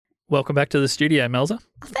welcome back to the studio, Melza.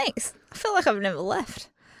 Oh, thanks. I feel like I've never left.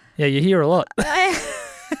 Yeah, you hear a lot. I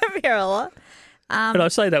hear a lot. And I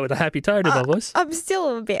say that with a happy tone in my voice. I'm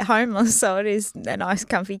still a bit homeless, so it is a nice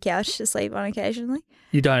comfy couch to sleep on occasionally.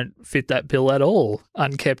 You don't fit that bill at all.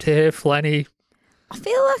 Unkept hair, flanny. I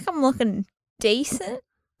feel like I'm looking decent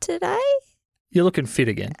today. You're looking fit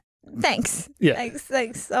again. Thanks. Yeah.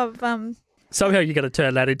 Thanks. Somehow you're going to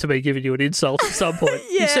turn that into me giving you an insult at some point.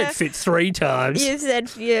 Yeah. You said fit 3 times. You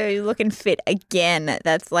said you're looking fit again.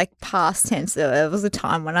 That's like past tense. There was a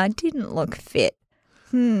time when I didn't look fit.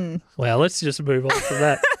 Well, let's just move on from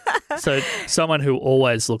that. So someone who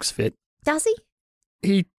always looks fit. Does he?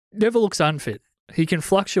 He never looks unfit. He can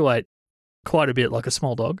fluctuate quite a bit like a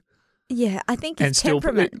small dog. Yeah, I think And his still,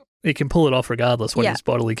 temperament. he can pull it off regardless what Yeah. his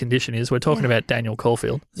bodily condition is. We're talking about Daniel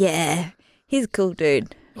Caulfield. Yeah, he's a cool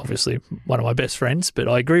dude. Obviously one of my best friends, but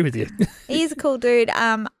I agree with you. He's a cool dude.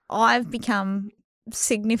 I've become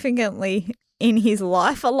significantly in his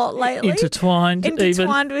life a lot lately. Intertwined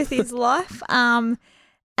even. With his life.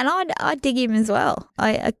 And I dig him as well.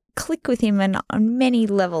 I click with him on many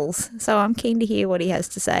levels. So I'm keen to hear what he has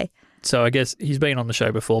to say. So I guess he's been on the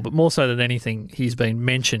show before, but more so than anything, he's been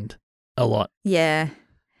mentioned a lot. Yeah.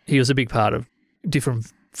 He was a big part of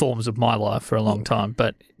different forms of my life for a long time.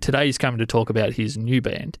 But today he's coming to talk about his new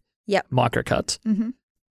band, Yep. Microcuts, Mm-hmm.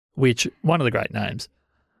 which one of the great names.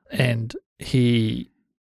 And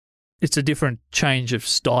it's a different change of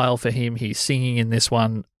style for him. He's singing in this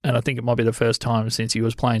one, and I think it might be the first time since he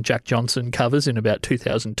was playing Jack Johnson covers in about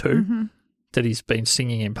 2002 Mm-hmm. that he's been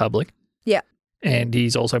singing in public. Yeah. And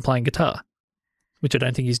he's also playing guitar, which I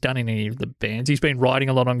don't think he's done in any of the bands. He's been writing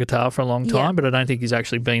a lot on guitar for a long time, but I don't think he's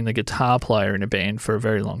actually been the guitar player in a band for a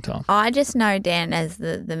very long time. I just know Dan as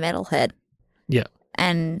the metalhead. Yeah.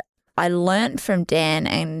 And I learnt from Dan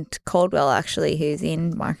and Caldwell, actually, who's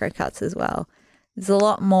in Microcuts as well. There's a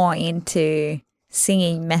lot more into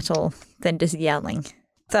singing metal than just yelling.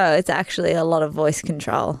 So it's actually a lot of voice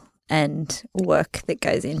control and work that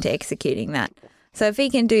goes into executing that. So if he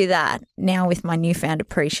can do that, now with my newfound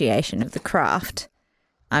appreciation of the craft,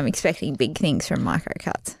 I'm expecting big things from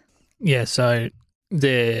Microcuts. Yeah, so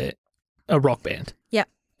they're a rock band. Yep.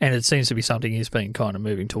 And it seems to be something he's been kind of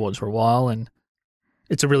moving towards for a while, and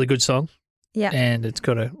it's a really good song. Yeah. And it's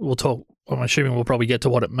got we'll talk, I'm assuming we'll probably get to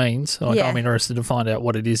what it means. I'm interested to find out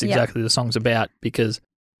what it is exactly the song's about, because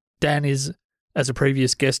Dan is, as a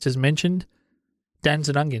previous guest has mentioned, Dan's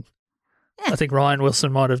an onion. Yeah. I think Ryan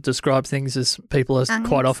Wilson might have described things as people as Onions.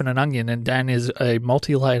 quite often an onion, and Dan is a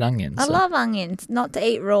multi-layered onion. I so love onions. Not to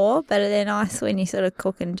eat raw, but they're nice when you sort of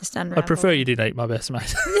cook and just unravel. I prefer you didn't eat my best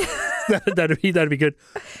mate. that'd be good.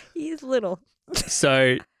 He's little.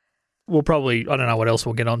 So we'll probably, I don't know what else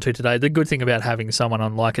we'll get onto today. The good thing about having someone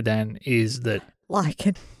on like a Dan is that Like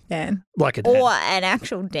a Dan. like a Dan. Or an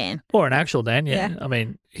actual Dan. Or an actual Dan, yeah. Yeah. I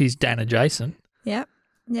mean, he's Dan adjacent. Yep.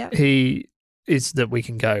 Yep. He is that we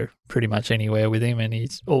can go pretty much anywhere with him, and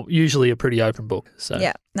he's usually a pretty open book. So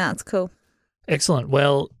Yeah. No, it's cool. excellent.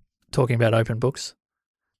 Well, talking about open books,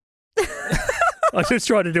 I just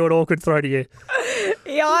tried to do an awkward throw to you.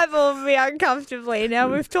 You eyeballed me uncomfortably.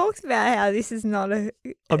 Now, we've talked about how this is not a...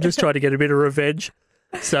 I'm just trying to get a bit of revenge.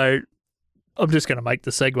 So I'm just going to make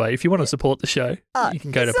the segue. If you want to support the show, you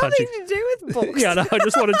can go to Punching. Something to do with books. Yeah, no, I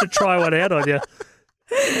just wanted to try one out on you.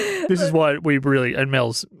 This is why we really, and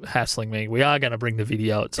Mel's hassling me, we are going to bring the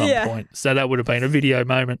video at some point. So that would have been a video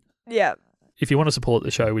moment. Yeah. If you want to support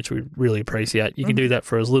the show, which we really appreciate, you can do that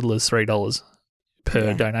for as little as $3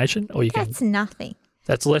 per donation, or you can. That's nothing.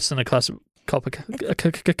 That's less than a cup of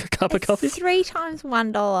coffee. It's 3 times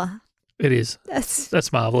 $1. It is.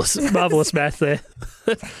 That's marvelous. Marvelous math there.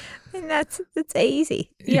 And that's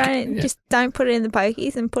easy. You Just don't put it in the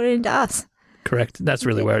pokies and put it into us. Correct. That's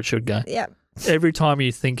really where it should go. Yeah. Every time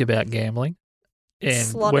you think about gambling, and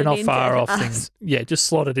Slot we're it not into far off us. things. Yeah, just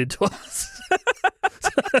slot it into us.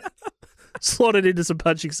 Slot it into some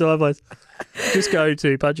Punching Sideways. Just go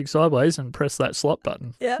to Punching Sideways and press that slot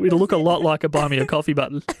button. Yeah, It'll look a that's lot like a Buy Me a Coffee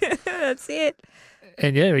button. That's it.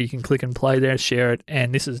 And yeah, you can click and play there, share it.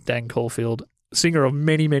 And this is Dan Caulfield, singer of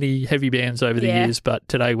many, many heavy bands over the years. But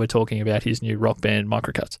today we're talking about his new rock band,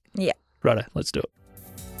 Microcuts. Yeah. Righto, let's do it.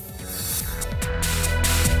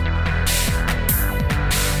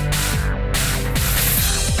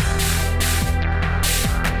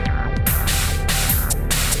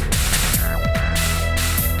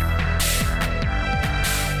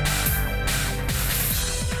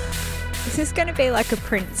 Is this going to be like a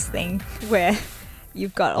Prince thing where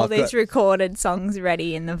you've got all these recorded songs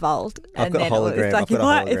ready in the vault, and then it's like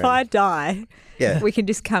if I die, we can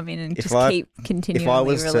just come in and keep continually If I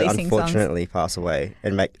was to releasing songs. unfortunately pass away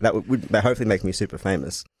and make that would hopefully make me super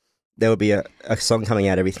famous, there would be a song coming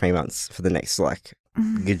out every 3 months for the next like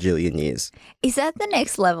gajillion years. Is that the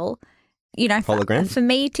next level? You know, Hologram? for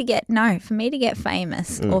me to get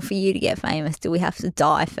famous or for you to get famous, do we have to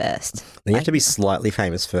die first? Then you have to be slightly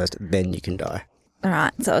famous first, then you can die. All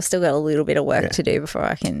right, so I've still got a little bit of work to do before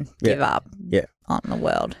I can give up on the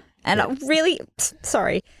world. And I really,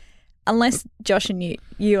 sorry, unless Josh and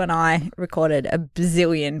you and I recorded a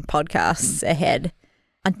bazillion podcasts ahead,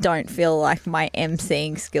 I don't feel like my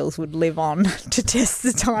emceeing skills would live on to test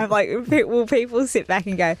the time. Like, will people sit back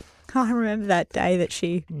and go, oh, I remember that day that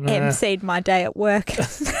she emceed my day at work?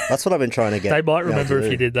 That's what I've been trying to get. They might remember to if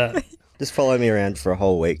do. you did that. Just follow me around for a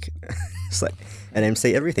whole week. It's like and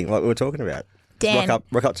MC everything like we were talking about. Dan,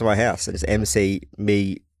 Rock up to my house and just MC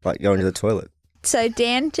me like going to the toilet. so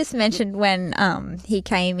Dan just mentioned when he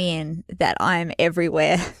came in that I'm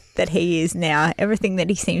everywhere that he is now. Everything that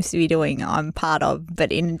he seems to be doing, I'm part of,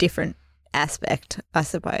 but in a different aspect, I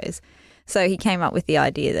suppose. So he came up with the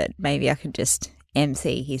idea that maybe I could just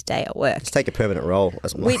MC his day at work, Just take a permanent role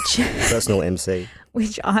as my personal MC.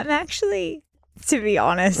 which I'm actually, to be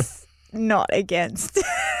honest, not against.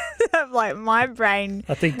 I'm like, my brain,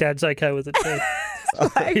 I think Dad's okay with it too.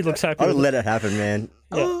 He looks happy I with would it. let it happen, man.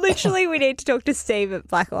 literally, we need to talk to Steve at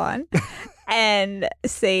Blackline and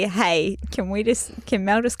see, hey, can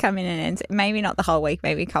Mel just come in and maybe not the whole week,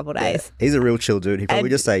 maybe a couple of days, He's a real chill dude. He'd probably And-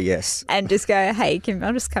 just say yes. and just go, hey, can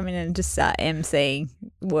Mel just come in and just start emceeing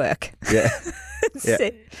work? Yeah. Yeah.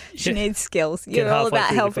 She needs skills. Get You're all halfway about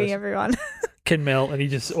through the helping first- everyone. Ken Mel, and he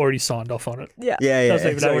just already signed off on it. Yeah. Yeah.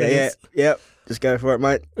 Doesn't even know what it is. Yep. Just go for it,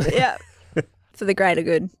 mate. Yeah. For the greater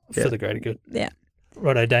good. For the greater good. Yeah.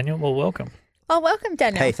 Righto, Daniel. Well, welcome. Oh, welcome,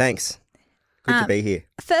 Daniel. Hey, thanks. Good to be here.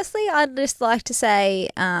 Firstly, I'd just like to say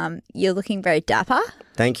you're looking very dapper.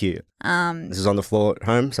 Thank you. This is on the floor at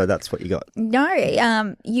home, so that's what you got.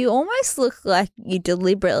 No, you almost look like you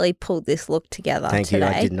deliberately pulled this look together Thank today.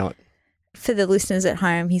 you. I did not. For the listeners at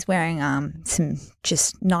home, he's wearing some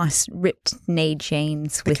just nice ripped knee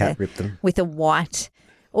jeans The cat ripped them. with a white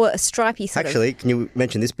or a stripy sort of. Actually, can you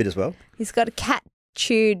mention this bit as well? He's got a cat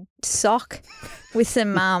chewed sock with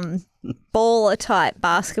some baller type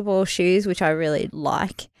basketball shoes, which I really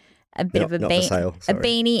like. A bit of a Not for sale, a sorry.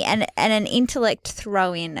 beanie and an intellect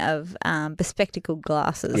throw in of bespectacled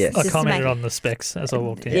glasses. Yes. I Just to commented make- on the specs as I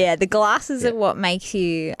walked in. Yeah, the glasses are what makes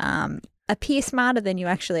you appear smarter than you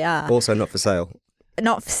actually are. Also not for sale.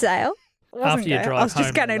 Not for sale. After you drive I was just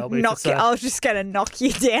home, going they'll to be for knock you. sale. I was just going to knock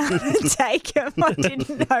you down and take them. I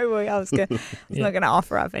didn't know I was going. Not going to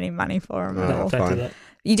offer up any money for them at Oh, all. Don't do Fine. that.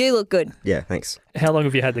 You do look good. Yeah, thanks. How long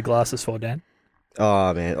have you had the glasses for, Dan?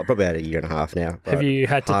 Oh man, I'm probably had a year and a half now. Have but you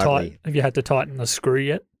had to hardly. tighten the screw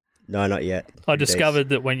yet? No, not yet. I discovered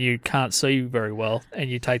that when you can't see very well and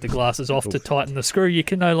you take the glasses off to tighten the screw, you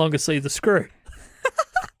can no longer see the screw.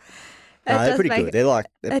 No, they're pretty make good. They're like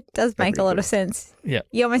It does make a pretty lot good. of sense. Yeah.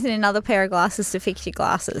 You almost need another pair of glasses to fix your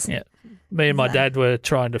glasses. Yeah. Me and my dad were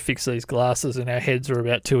trying to fix these glasses and our heads were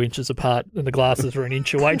about 2 inches apart and the glasses were an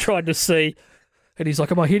inch away trying to see. And he's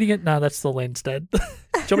like, am I hitting it? No, that's the lens, Dad. Do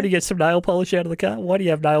you want me to get some nail polish out of the car? Why do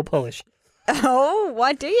you have nail polish? Oh,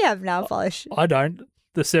 why do you have nail polish? I don't.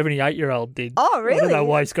 The 78-year-old did. Oh, I don't really? know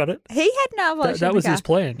why he's got it. He had nail polish. That in the was car. his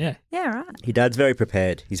plan, yeah. Yeah, right. Your dad's very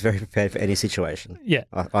prepared. He's very prepared for any situation. Yeah.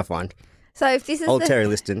 I find. So if this is Old the, Terry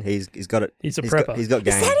Liston, he's got it. He's a got- prepper. He's got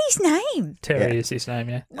game. is that his name? Terry Yeah. is his name,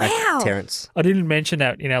 yeah. Wow. Terrence. I didn't mention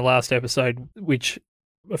that in our last episode, which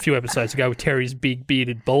a few episodes ago with Terry's big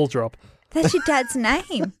bearded ball drop, That's your dad's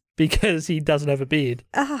name. because he doesn't have a beard.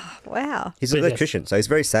 Oh, wow. He's an But yes. electrician, so he's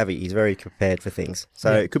very savvy. He's very prepared for things.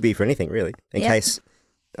 So Yeah. it could be for anything, really. In Yeah. case,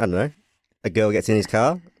 I don't know, a girl gets in his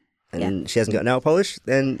car and she hasn't got nail polish,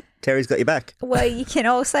 then Terry's got your back. Well, you can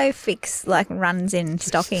also fix like runs in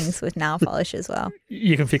stockings with nail polish as well.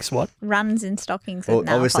 You can fix what? Runs in stockings with Well,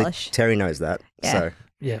 nail obviously, polish. Terry knows that. Yeah. So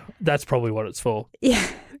Yeah, that's probably what it's for. Yeah.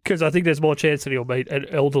 Because I think there's more chance that he'll meet an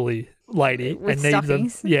elderly lady With and need them.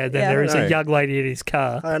 stockings? Yeah, than Yeah. there is I a know. young lady in his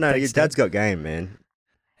car. I don't know. Your Thanks, dad's Dad. got game, man.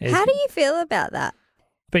 He's How do you feel about that?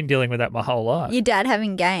 been dealing with that my whole life. Your dad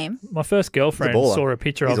having game? My first girlfriend baller. saw a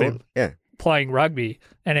picture He's of on. him Yeah. playing rugby,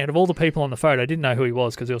 and out of all the people on the photo, I didn't know who he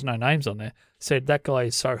was because there was no names on there. Said that guy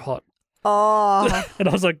is so hot, Oh, and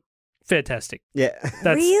I was like, fantastic. Yeah.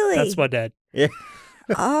 That's, Really? That's my dad. yeah.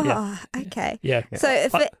 oh, okay. Yeah. So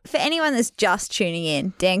for anyone that's just tuning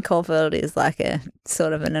in, Dan Caulfield is like a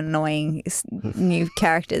sort of an annoying new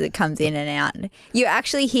character that comes in and out. You're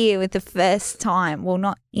actually here with the first time, well,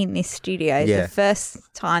 not in this studio, Yeah. the first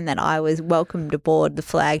time that I was welcomed aboard the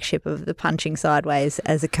flagship of the Punching Sideways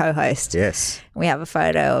as a co-host. Yes. We have a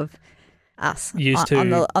photo of us Used on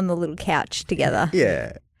to- the little couch together.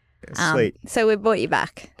 Yeah. Sweet. So we brought you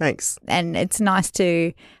back, Thanks. and it's nice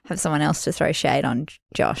to have someone else to throw shade on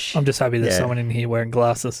Josh. I'm just happy there's Yeah. someone in here wearing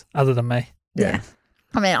glasses other than me. Yeah.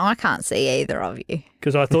 I mean, I can't see either of you.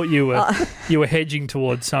 Because I thought you were hedging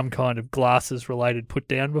towards some kind of glasses related put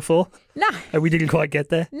down before, No, and we didn't quite get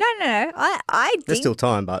there. no. I There's dig, still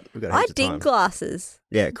time, but we've got I heaps of dig time. glasses.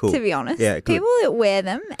 Yeah, cool. To be honest, Yeah, good. people that wear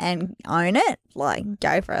them and own it, like,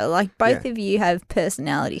 go for it. Like, both of you have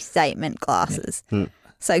personality statement glasses. Hmm.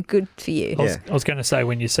 So good for you. I was going to say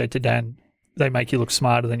when you said to Dan, they make you look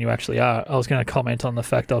smarter than you actually are. I was going to comment on the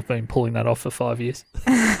fact I've been pulling that off for 5 years.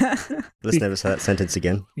 Let's never say that sentence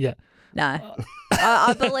again. Yeah. No,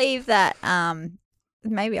 I believe that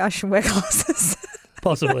maybe I should wear glasses.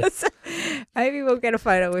 Possibly. Maybe we'll get a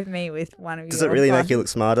photo with me with one of you. Does it really make you look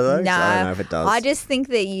smarter though? 'Cause No. I don't know if it does. I just think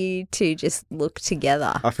that you two just look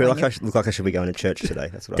together. I feel when like I should look like I should be going to church today.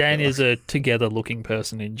 That's what Dan I feel is a together-looking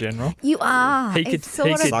person in general. You are. He could- It's sort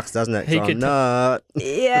he of, like. could- Sucks, doesn't it? he 'Cause could I'm not.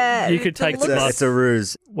 yeah. You could the take the looks- glass- It's a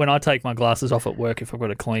ruse. When I take my glasses off at work, if I've got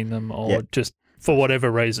to clean them or Yeah. just for whatever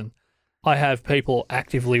reason, I have people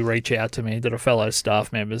actively reach out to me that are fellow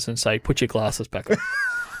staff members and say, put your glasses back on.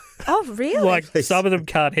 Oh, really? Like, Please. some of them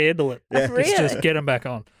can't handle it. Yeah. Really? It's just get them back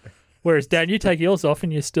on. Whereas, Dan, you take yours off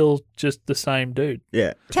and you're still just the same dude.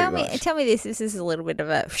 Yeah. Tell pretty me, much. tell me this. This is a little bit of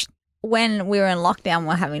a. When we were in lockdown,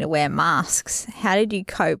 we're having to wear masks. How did you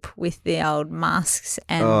cope with the old masks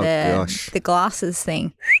and Oh, gosh. the glasses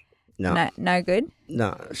thing? No, No good.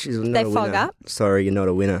 no, she's not They a winner. fog up? Sorry, you're not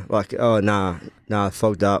a winner. Like, oh, nah,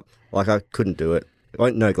 fogged up. Like, I couldn't do it. I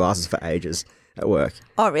went no glasses for ages at work.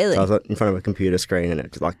 Oh, really? I was like, in front of a computer screen and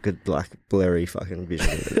it's like good, like blurry fucking vision.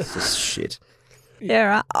 It's just shit. Yeah,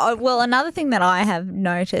 right. Oh, well, another thing that I have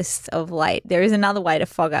noticed of late, there is another way to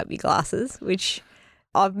fog up your glasses, which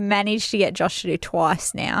I've managed to get Josh to do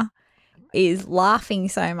twice now, is laughing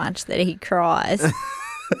so much that he cries.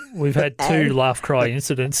 We've had 2 laugh cry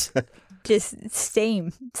incidents. Just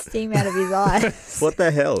steam out of his eyes. What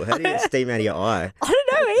the hell? How do you get steam out of your eye? I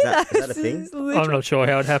don't know Is either. that a thing? It's literally- I'm not sure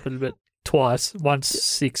how it happened, but twice. Once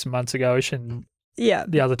 6 months ago and Yeah,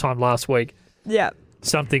 the other time last week. yeah.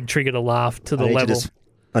 Something triggered a laugh to the I need level.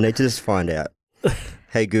 I need to just find out.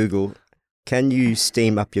 Hey Google, can you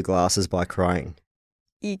steam up your glasses by crying?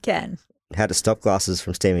 You can. How to stop glasses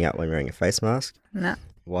from steaming up when wearing a face mask? No.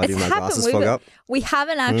 Why It's do my happened. glasses We've- fog up? We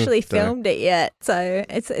haven't actually don't know. filmed it yet, so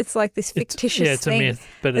it's like this fictitious It's thing. a myth,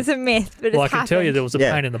 but It's a myth, but well, I it's can tell you there was a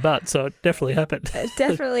Yeah. pain in the butt, so it definitely happened. It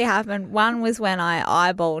definitely happened. One was when I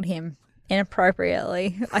eyeballed him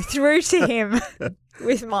inappropriately. I threw to him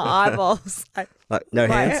with my eyeballs. Like no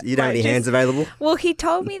My- hands? You don't have my any hands just- available? Well, he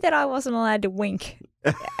told me that I wasn't allowed to wink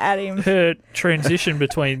at him. Her transition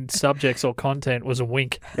between subjects or content was a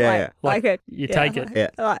wink. Yeah, Like, it. you take it. yeah,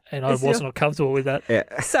 Like, And I it's was not comfortable with that.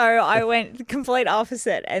 yeah, So I went the complete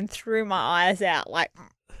opposite and threw my eyes out like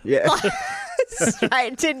yeah.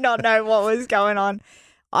 straight. Did not know what was going on.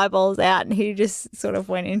 Eyeballs out, and he just sort of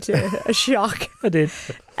went into a shock. I did.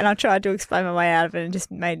 And I tried to explain my way out of it, and it just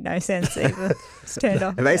made no sense either. Just turned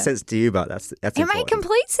off. It made Yeah. sense to you, but that's It made important.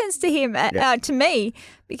 complete sense to him, Yeah. to me,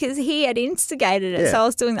 because he had instigated it. Yeah. So I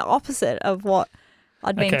was doing the opposite of what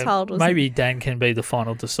I'd been told was maybe Dan can be the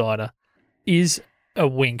final decider. Is a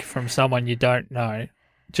wink from someone you don't know,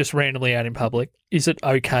 just randomly out in public, is it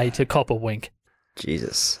okay to cop a wink?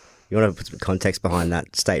 Jesus. You want to put some context behind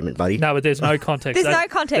that statement, buddy? No, but there's no context. There's no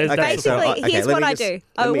context. there's Okay, so, Basically, okay, here's let what me I just- do.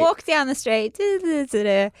 let I me- walk down the street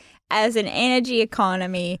as an energy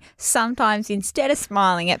economy. Sometimes instead of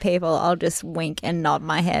smiling at people, I'll just wink and nod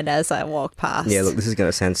my head as I walk past. Yeah, look, this is going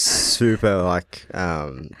to sound super like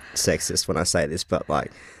sexist when I say this, but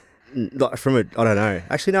like from a, I don't know.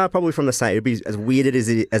 Actually, no, probably from the same. It'd be as weird as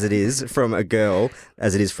it is from a girl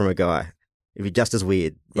as it is from a guy. It'd be just as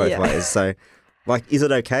weird both Yeah. ways. So, like, is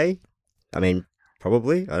it okay? I mean,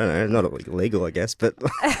 probably. I don't know. Not illegal, I guess, but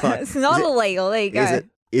like, It's not is it- illegal. There you go.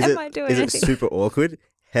 Is Am I doing it anything? super awkward?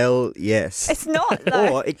 Hell yes. It's not,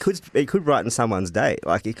 though. Or it could brighten someone's day.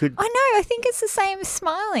 Like it could. I know. I think it's the same as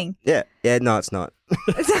smiling. Yeah. No, it's not.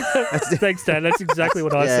 Thanks, Dan. That's exactly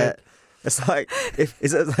what I Yeah. said. It's like,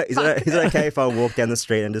 is it okay if I walk down the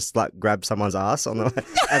street and just like grab someone's ass on the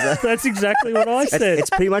as a, That's exactly what I said.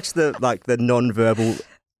 it's pretty much the non-verbal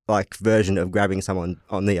like version of grabbing someone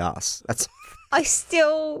on the ass. That's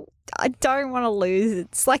I don't want to lose.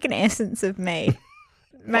 It's like an essence of me.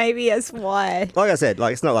 Maybe that's why. like I said,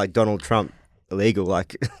 like it's not like Donald Trump illegal.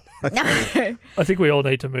 Like No. I think we all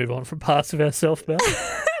need to move on from parts of ourselves, Mel.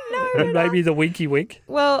 And maybe the winky wink.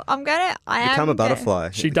 Well, I am become a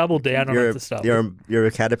butterfly. She doubled down on it You're at the start. you're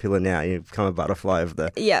a caterpillar now. You become a butterfly of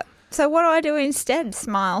the. Yeah. So what do I do instead?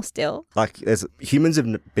 Smile still? Like, humans have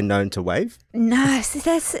been known to wave, No, so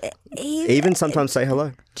that's even sometimes say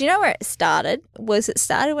hello. Do you know where it started? It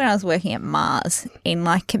started when I was working at Mars in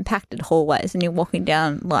like compacted hallways, and you're walking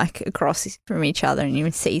down like across from each other, and you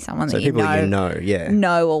would see someone So that you people know, yeah.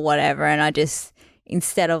 or whatever, and I just,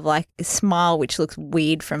 instead of like a smile, which looks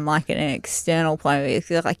weird from like an external point of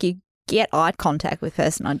view, it's like you get eye contact with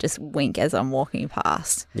person, I just wink as I'm walking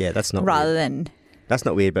past, Yeah, that's not rather weird. than. That's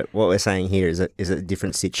not weird, but what we're saying here is a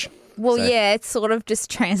different sitch. Well, So- yeah, it's sort of just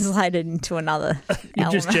translated into another You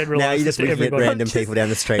just element. generalise Now you just it to winking at everybody. random people down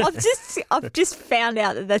the street. I've just found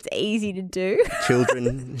out that that's easy to do.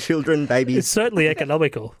 Children, It's babies. certainly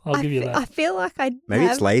economical. I'll give you I that. feel like I Maybe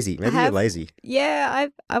have, it's lazy. Maybe have- you're lazy. Yeah,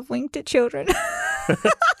 I've winked at children.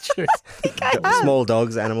 True. Small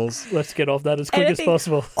dogs, animals. Let's get off that as quick as Anything-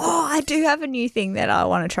 possible. Oh, I do have a new thing that I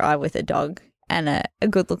want to try with a dog and a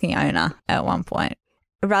good-looking owner at one point.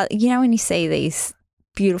 Rather, you know, when you see these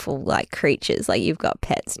beautiful like creatures, like you've got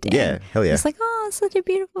pets, Dan. Yeah, hell yeah. It's like, oh, it's such a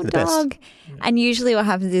beautiful The best. dog. And usually what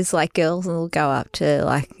happens is like girls will go up to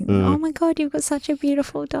like, oh my God, you've got such a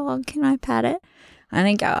beautiful dog. Can I pat it? And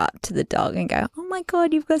then go up to the dog and go, oh my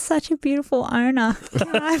God, you've got such a beautiful owner.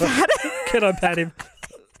 Can I pat it? Can I pat him?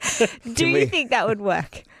 Do you we- think that would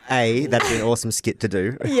work? That'd be an awesome skit to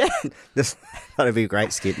do. Yeah, That'd be a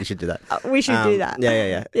great skit. You should do that. we should do that.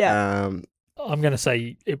 Yeah. Yeah. I'm going to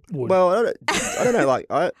say it would. Well, I don't know. Like,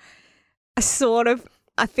 I I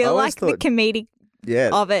feel always like the thought- comedic yeah.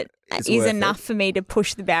 of it It's is worth enough for me to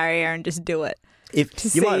push the barrier and just do it. If to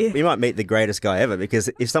you might meet the greatest guy ever, because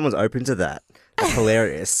if someone's open to that, that's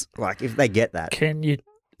hilarious. Like, if they get that, Can you,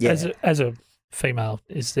 yeah. as a female,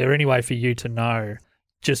 is there any way for you to know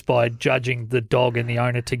just by judging the dog and the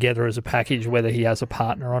owner together as a package whether he has a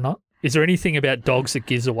partner or not? Is there anything about dogs that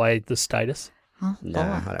gives away the status? Oh,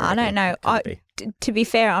 Nah, God. I don't I reckon. don't know. Can't be. To be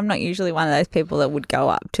fair, I'm not usually one of those people that would go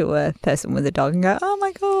up to a person with a dog and go, "Oh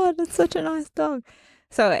my God, it's such a nice dog."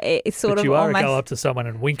 So it's sort But of you are almost go up to someone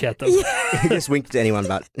and wink at them. He just winked to anyone,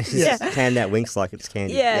 but Yeah. just hand out winks like it's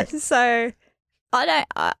candy. yeah. So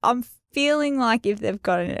I'm feeling like if they've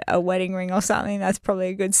got a wedding ring or something, that's probably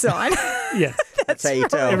a good sign. Yeah. That's how you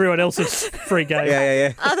tell. Everyone else is free game.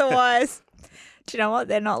 Yeah. Otherwise, do you know what?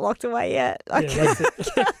 They're not locked away yet. Like, Yeah, that's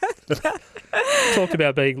it. Talked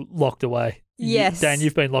about being locked away. Yes. Dan,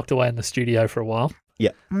 you've been locked away in the studio for a while,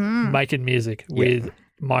 making music with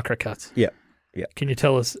microcuts. Yeah. Can you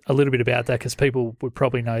tell us a little bit about that? Because people would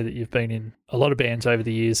probably know that you've been in a lot of bands over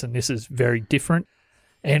the years, and this is very different.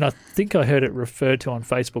 And I think I heard it referred to on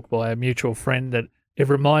Facebook by a mutual friend that it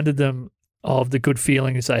reminded them of the good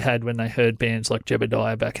feelings they had when they heard bands like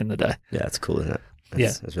Jebediah back in the day. Yeah, that's cool, isn't it?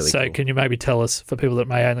 That's really So cool. can you maybe tell us, for people that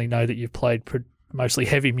may only know that you've played mostly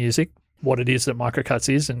heavy music, what it is that Microcuts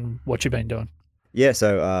is and what you've been doing? Yeah,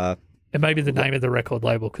 so And maybe the name of the record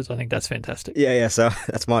label, because I think that's fantastic. yeah. So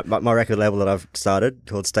that's my record label that I've started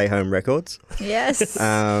called Stay Home Records. yes.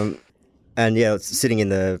 And yeah, I was sitting in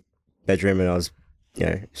the bedroom and I was,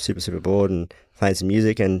 super bored and playing some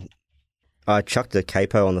music, and I chucked a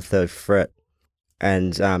capo on the 3rd fret,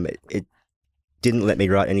 and it didn't let me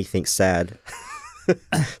write anything sad.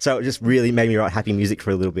 So it just really made me write happy music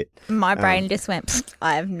for a little bit. My brain just went, "Pfft,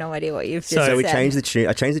 I have no idea what you've just So So we said." changed the tune.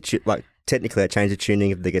 I changed the tune. Like technically, I changed the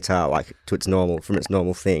tuning of the guitar to its normal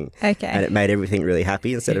thing, Okay. and it made everything really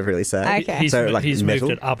happy instead of really sad. Okay. He's, So, like, he's moved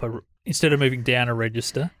metal? it up instead of moving down a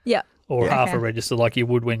register Yeah. or half Okay. a register like you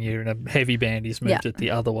would when you're in a heavy band, he's moved Yeah. it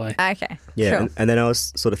the other way. Okay. Yeah, Sure. and then I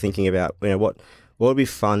was sort of thinking about what would be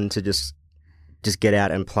fun to just get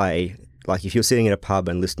out and play. Like if you're sitting in a pub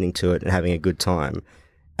and listening to it and having a good time,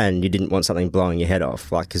 and you didn't want something blowing your head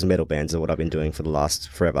off, like because metal bands are what I've been doing for the last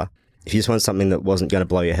forever. If you just want something that wasn't going to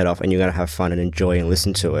blow your head off and you're going to have fun and enjoy and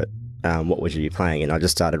listen to it, what would you be playing? And I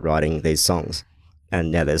just started writing these songs,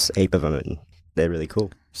 and now there's a heap of them, and they're really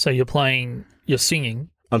cool. So you're singing,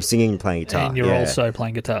 I'm singing and playing guitar. and you're yeah. also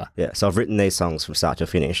playing guitar. Yeah, so I've written these songs from start to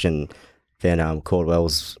finish, and then Caldwell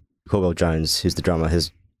Jones, who's the drummer,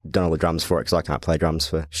 has done all the drums for it because I can't play drums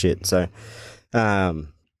for shit. So,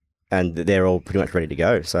 and they're all pretty much ready to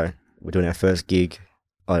go. So we're doing our first gig.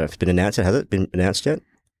 I don't know if it's been announced yet. Has it been announced yet?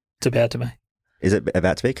 It's about to be. Is it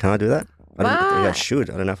about to be? Can I do that? I don't think I Wow. should.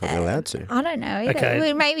 I don't know if I'm allowed to. I don't know. Either. Okay.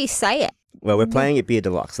 Well, maybe say it. Well, we're playing at Beer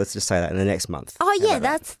Deluxe. Let's just say that in the next month. Oh, How yeah, about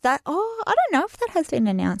that? that's that. Oh, I don't know if that has been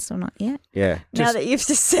announced or not yet. Yeah. Now Just that you've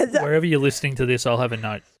just said that. Wherever you're listening to this, I'll have a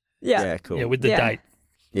note. Yeah, cool. Yeah, with the Yeah. date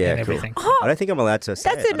Yeah, and cool. everything. Oh, I don't think I'm allowed to say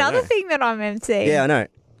that's it. I don't another know. thing that I'm emceeing. Yeah, I know.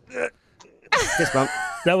 Fist bump.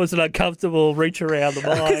 That was an uncomfortable reach around the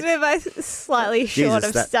Because mic. we're both slightly short Jesus,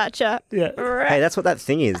 of that- stature. Yeah. Hey, that's what that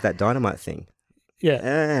thing is, that dynamite thing.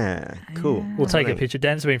 Yeah. Cool. We'll take a picture.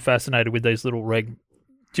 Dan's been fascinated with these little reg.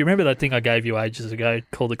 Do you remember that thing I gave you ages ago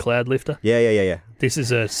called the Cloud Lifter? Yeah. This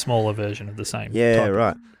is a smaller version of the same. Yeah, type.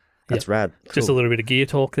 right. That's rad. Just a Cool. little bit of gear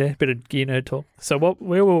talk there, bit of gear nerd talk. So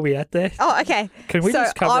where were we at there? Oh, okay. Can we So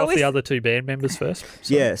just cover I off was- the other two band members first?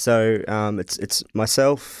 So, Yeah, so it's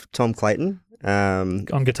myself, Tom Clayton. on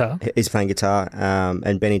guitar. He's playing guitar,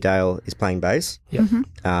 and Benny Dale is playing bass. Yep.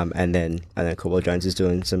 And then Caldwell Jones is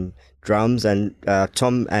doing some drums, and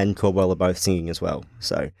Tom and Caldwell are both singing as well.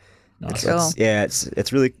 So Nice. Cool.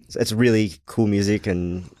 it's really cool music,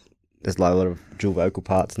 and there's a lot of dual vocal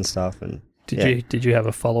parts and stuff. And Did you have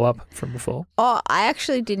a follow up from before? Oh, I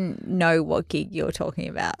actually didn't know what gig you were talking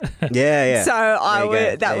about. yeah. So There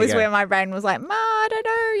you go. that was where my brain was like, I don't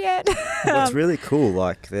know yet. Well, it's really cool.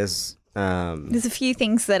 Like there's There's a few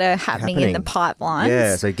things that are happening in the pipelines.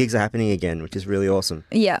 Yeah, so gigs are happening again, which is really awesome.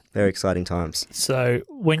 Yeah. Very exciting times. So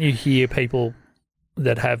when you hear people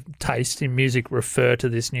that have taste in music refer to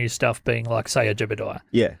this new stuff being like, say, a Jebediah,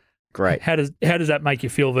 Yeah, great. how does that make you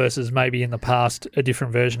feel versus maybe in the past a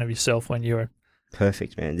different version of yourself when you were?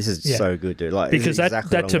 Perfect, man. This is Yeah. so good, dude. Like, this Because is that exactly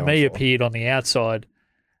that what to I'm me going for. appeared on the outside,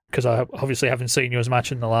 because I obviously haven't seen you as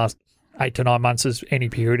much in the last 8 to 9 months as any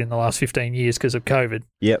period in the last 15 years because of COVID.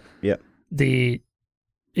 Yep.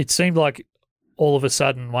 It seemed like all of a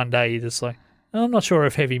sudden one day you're just like, I'm not sure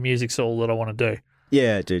if heavy music's all that I want to do.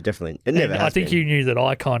 Yeah, dude, definitely. It never And has I think been. you knew that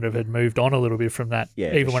I kind of had moved on a little bit from that.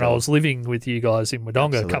 Yeah, even for when I sure. was living with you guys in Wodonga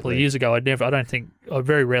a couple of Absolutely. years ago, I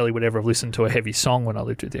very rarely would ever have listened to a heavy song when I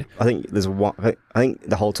lived with you. I think there's one. I think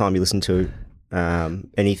the whole time you listen to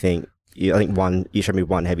anything, you showed me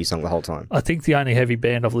one heavy song the whole time. I think the only heavy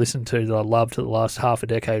band I've listened to that I loved for the last half a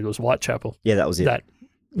decade was Whitechapel. Yeah, that was it. That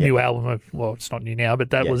new album of, well, it's not new now,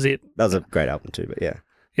 but that Yeah. was it. That was a great album too. But yeah,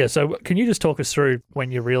 Yeah, so can you just talk us through when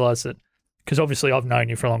you realised that, because obviously I've known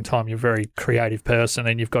you for a long time, you're a very creative person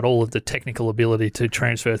and you've got all of the technical ability to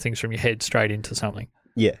transfer things from your head straight into something.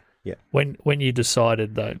 yeah. When you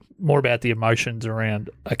decided, though, more about the emotions around,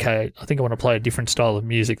 okay, I think I want to play a different style of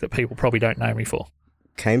music that people probably don't know me for.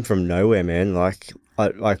 Came from nowhere, man. Like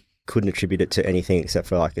I couldn't attribute it to anything except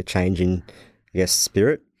for like a change in, I guess,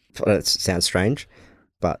 spirit. It sounds strange,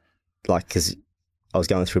 but like because I was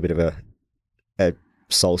going through a bit of a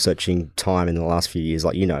soul searching time in the last few years,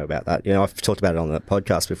 like you know about that. You know, I've talked about it on the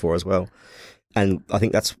podcast before as well, and I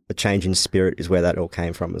think that's a change in spirit is where that all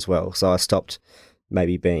came from as well. So I stopped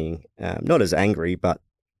maybe being not as angry, but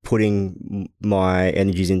putting my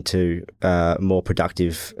energies into more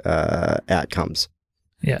productive outcomes.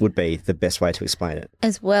 Yeah. Would be the best way to explain it.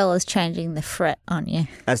 As well as changing the fret on you.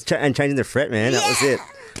 And changing the fret, man. That was it.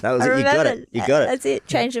 That was I it. You got remember. it. You got it. That's it.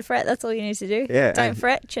 Change the fret. That's all you need to do. Yeah, Don't and-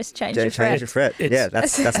 fret. Just change Change your fret. your fret. It's- Yeah,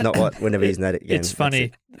 that's not what we're never using that again. It's That's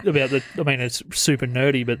funny it. about it's super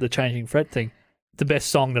nerdy, but the changing fret thing, the best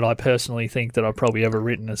song that I personally think that I've probably ever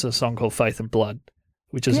written is a song called Faith and Blood,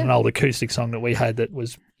 which is an old acoustic song that we had that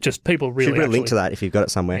was just people really Should put a link actually- to that if you've got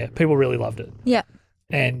it somewhere. Yeah, people really loved it. Yeah.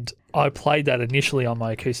 And I played that initially on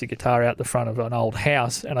my acoustic guitar out the front of an old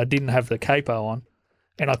house, and I didn't have the capo on,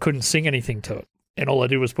 and I couldn't sing anything to it. And all I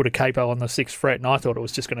did was put a capo on the 6th fret, and I thought it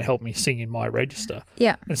was just going to help me sing in my register.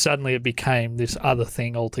 Yeah. And suddenly it became this other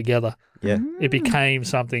thing altogether. Yeah. It became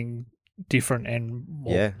something different and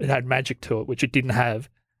more, Yeah. it had magic to it, which it didn't have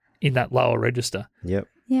in that lower register. Yep.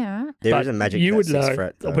 Yeah. Right. There But is a magic you to would that 6th know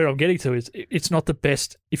fret. though. where I'm getting to is it's not the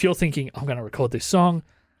best. If you're thinking, I'm going to record this song,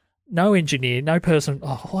 no engineer, no person,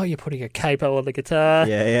 why are you putting a capo on the guitar?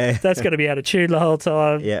 Yeah. That's going to be out of tune the whole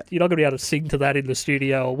time. Yeah. You're not going to be able to sing to that in the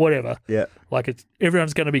studio or whatever. Yeah. Like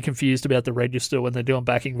everyone's going to be confused about the register when they're doing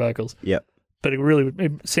backing vocals. Yep. But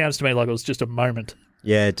it sounds to me like it was just a moment.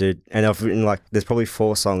 Yeah, dude. And I've written there's probably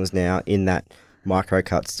 4 songs now in that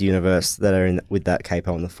Microcuts universe that are in with that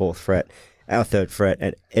capo on the 4th fret, our 3rd fret,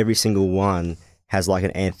 and every single one has like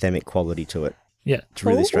an anthemic quality to it. Yeah. It's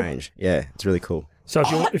really Cool. strange. Yeah, it's really cool. So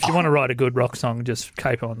if you want to write a good rock song, just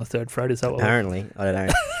capo on the 3rd fret. Is that what? Apparently, I don't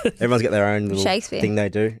know. Everyone's got their own little Shakespeare. thing they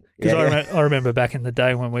do. Because I remember back in the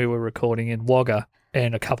day when we were recording in Wagga,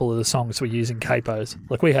 and a couple of the songs were using capos.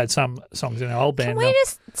 Like we had some songs in our old band. Can we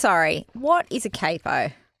sorry, what is a capo?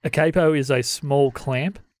 A capo is a small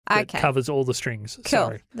clamp that Okay. covers all the strings. Cool.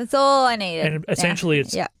 Sorry. That's all I needed. And essentially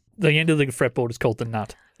it's Yeah. the end of the fretboard is called the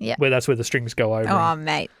nut. Yeah. Where that's where the strings go over. Oh,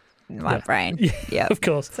 mate. My brain. Yeah. Of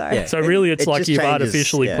course. Sorry. Yeah. So really it's It like just you've changes,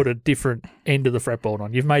 artificially yeah. put a different end of the fretboard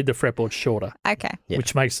on. You've made the fretboard shorter, Okay. Yeah.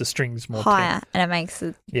 which makes the strings more Higher, and it makes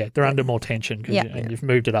it Yeah, they're under more tension Yeah. and you've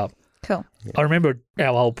moved it up. cool. I remember our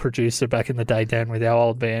old producer back in the day, Dan, with our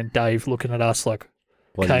old band, Dave, looking at us like,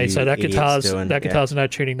 What are okay, you so that idiots guitar's doing? no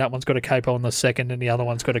tuning. That one's got a capo on the 2nd, and the other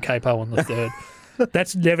one's got a capo on the 3rd.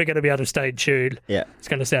 That's never going to be able to stay in tune. Yeah. It's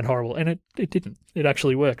going to sound horrible. And it didn't. It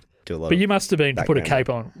actually worked. Do a lot But of you must have been, to put a background.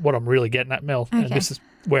 cape on, what I'm really getting at, Mel, and Okay. this is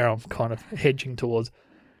where I'm kind of hedging towards,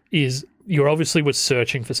 is you obviously was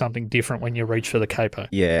searching for something different when you reached for the capo.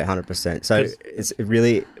 Yeah, 100%. So 'Cause- it's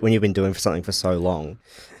really, when you've been doing something for so long,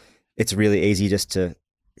 it's really easy just to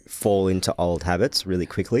fall into old habits really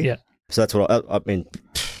quickly. Yeah. So that's what I mean,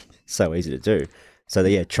 so easy to do. So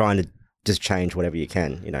yeah, trying to just change whatever you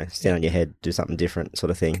can, stand on your head, do something different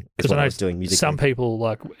sort of thing. That's Because what I I know was doing musically. some people,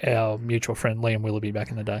 like our mutual friend Liam Willoughby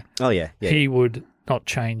back in the day, Oh yeah. Yeah. he would not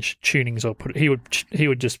change tunings or he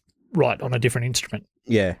would just write on a different instrument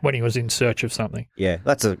yeah. when he was in search of something. Yeah.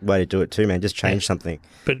 That's a way to do it too, man. Just change something.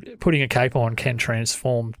 But putting a cape on can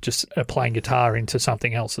transform just a playing guitar into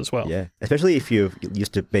something else as well. Yeah. Especially if you're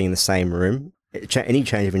used to being in the same room. Any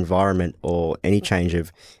change of environment or any change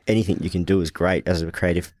of anything you can do is great as a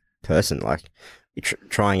creative person. Like you're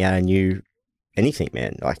trying out a new anything,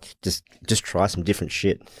 man. Like just try some different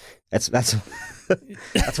shit. That's that's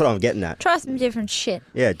what I'm getting at. Try some different shit.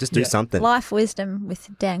 Yeah, just do Yeah. something. Life wisdom with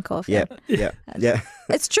Dan Caulfield. Yeah, yeah.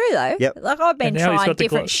 It's true though. Yep. Like I've been And now he's trying got the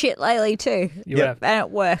different glo- shit lately too, You Yep. have. and it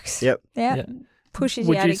works. Yep. Yeah. Yeah. Pushes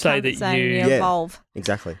Would you out you of say your comfort that zone and you- you Yeah. evolve.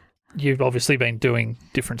 Exactly. You've obviously been doing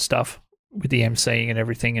different stuff with the MCing and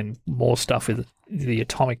everything and more stuff with the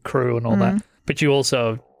Atomic Crew and all Mm-hmm. that. But you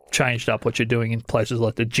also have changed up what you're doing in places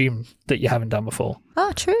like the gym that you haven't done before.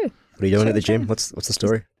 Oh, true. What are you doing at the Sure, gym? What's the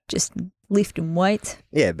story? Just lifting weights.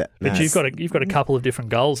 Yeah, but But no, you've got a couple of different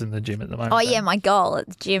goals in the gym at the moment. Oh don't yeah, you? my goal at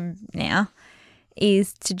the gym now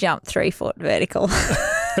is to jump 3 foot vertical.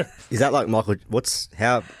 is that like Michael?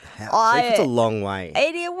 How? I- It's a long way.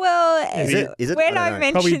 Is it? Is it? When I I, don't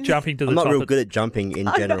know. Probably mentioned, jumping to the I'm not top real of- good at jumping in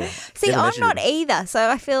general. see, Never I'm measured not it. either, so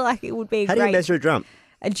I feel like it would be How do you great measure a jump?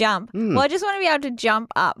 a jump. Hmm. Well, I just want to be able to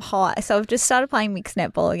jump up high. So I've just started playing mixed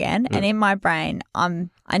netball again, Hmm. and in my brain,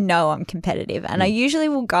 I know I'm competitive, and I usually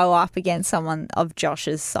will go up against someone of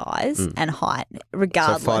Josh's size and height, Hmm. So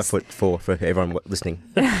regardless. 5'4" for everyone listening.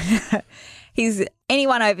 He's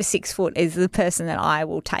anyone over 6 foot is the person that I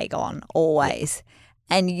will take on always.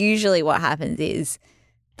 And usually what happens is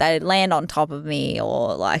they land on top of me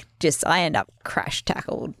or like just I end up crash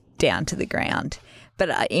tackled down to the ground.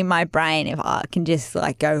 But in my brain, if I can just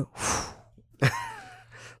like go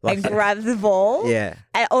and grab the ball Yeah,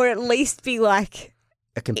 or at least be like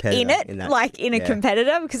a competitor in it, that. like in a yeah.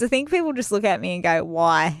 competitor, because I think people just look at me and go,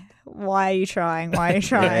 why? Why are you trying? Why are you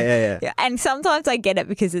trying? Yeah. And sometimes I get it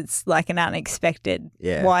because it's like an unexpected.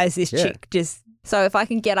 Yeah. Why is this Yeah. chick just? So if I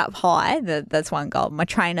can get up high, that's one goal. My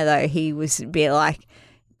trainer though, he was a bit like,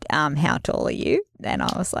 "How tall are you?" And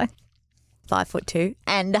I was like,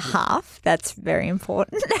 5'2.5". That's very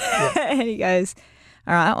important. And he goes,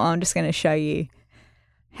 "All right, well, I'm just going to show you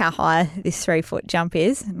how high this 3 foot jump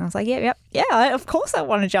is." And I was like, yeah, of course I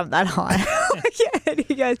want to jump that high. Like, yeah. And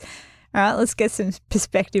he goes, "All right, let's get some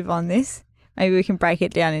perspective on this. Maybe we can break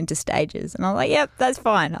it down into stages." And I'm like, yep, that's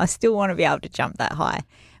fine. I still want to be able to jump that high.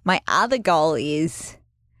 My other goal is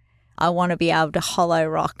I want to be able to hollow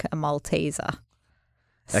rock a Malteser.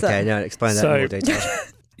 Okay, now explain that So- in more detail.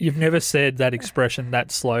 You've never said that expression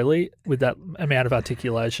that slowly with that amount of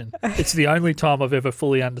articulation. It's the only time I've ever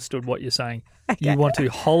fully understood what you're saying. You want to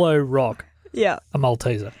hollow rock Yeah. a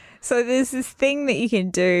Malteser. So there's this thing that you can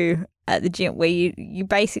do at the gym where you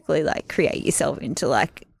basically like create yourself into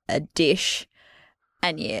like a dish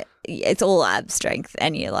and it's all ab strength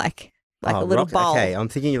and you're like a little rock- bowl. Okay, I'm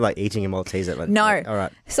thinking you're like eating a Malteser. Like, No. all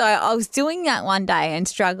right. So I was doing that one day and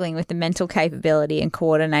struggling with the mental capability and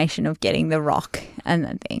coordination of getting the rock and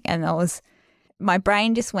the thing. And my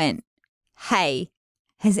brain just went, hey,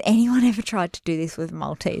 has anyone ever tried to do this with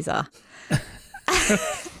Malteser?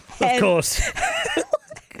 Of course.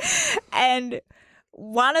 And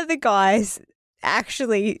one of the guys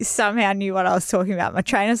actually somehow knew what I was talking about. My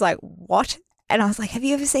trainer's like, what? And I was like, have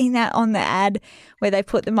you ever seen that on the ad where they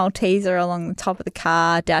put the Malteser along the top of the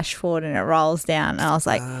car dashboard and it rolls down? And I was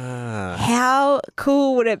like, Ah, how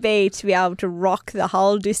cool would it be to be able to rock the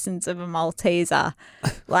whole distance of a Malteser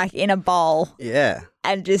like in a bowl yeah.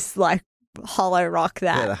 and just like hollow rock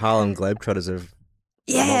Yeah, that? the Harlem Globetrotters of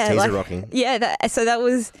Yeah, Malteser like- rocking. Yeah, so that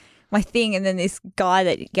was my thing. And then this guy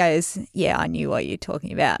that goes, yeah, I knew what you're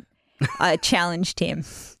talking about. I challenged him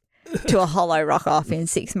to a hollow rock off in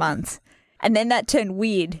 6 months. And then that turned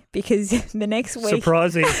weird because the next week,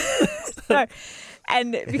 Surprising. no,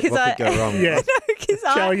 and because What could go wrong? Yeah. because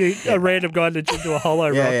Showing you a random guy to do a hollow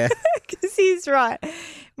rock. Yeah, yeah. because he's right.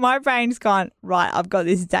 my brain's gone, right, I've got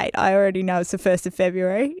this date. I already know it's the 1st of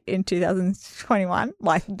February in 2021.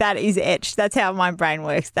 Like, that is etched. That's how my brain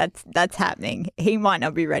works. That's happening. He might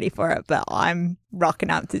not be ready for it, but I'm rocking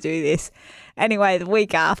up to do this. Anyway, the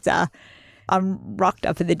week after, I'm rocked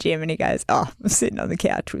up at the gym and he goes, oh, I'm sitting on the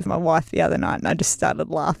couch with my wife the other night and I just started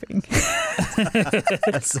laughing.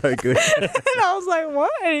 That's so good. And I was like,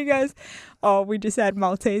 what? And he goes, oh, we just had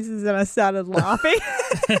Maltesers, and I started laughing.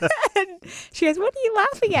 And she goes, what are you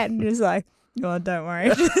laughing at? And he was like, oh, don't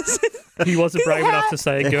worry. He wasn't brave enough to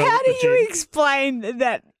say a girl How at do the gym. you explain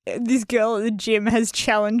that this girl at the gym has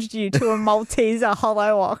challenged you to a Malteser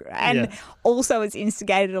hollow walk and also has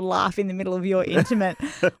instigated a laugh in the middle of your intimate,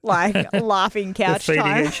 like, laughing They're couch feeding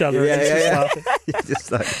time? each other. Yeah, and it's just yeah, laughing.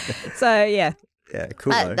 Just like, So, yeah,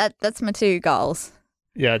 cool. though. that's my 2 goals,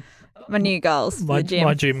 Yeah, my new goals for my the gym.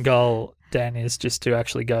 my gym goal, Dan, is just to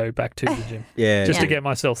actually go back to the gym, Yeah, just Yeah. to get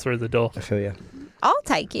myself through the door. I feel you. I'll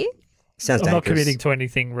take you. Sounds I'm dangerous. not committing to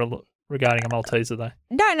anything regarding a Malteser though.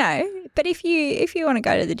 No, but if you want to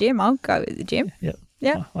go to the gym, I'll go to the gym.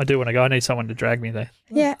 Yeah. I do want to go. I need someone to drag me there.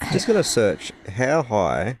 Yeah. Just gonna search how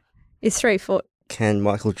high It's 3 foot. can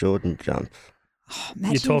Michael Jordan jump?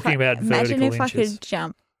 Imagine talking about Imagine vertical if I inches. could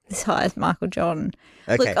jump as high as Michael Jordan.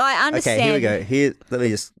 Okay. Look, I understand. Okay, here we go. Here, let me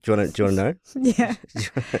just. Do you want to know? Yeah.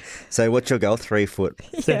 So, what's your goal? 3 foot.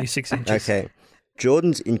 36 inches. Okay.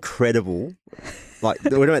 Jordan's incredible. Like, we're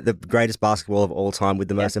talking about the greatest basketball of all time with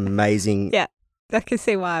the most amazing. Yeah. I can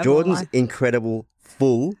see why. I'm Jordan's alive. incredible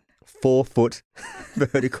full 4 foot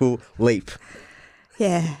vertical leap.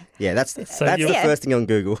 Yeah. Yeah, that's So the you- first thing on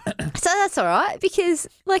Google. So that's all right because,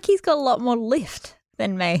 like, he's got a lot more lift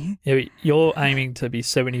than me. Yeah, but you're aiming to be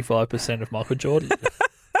 75% of Michael Jordan.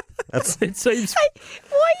 It seems. Why are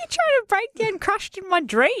you trying to break down crushed in my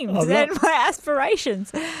dreams I'm and not. my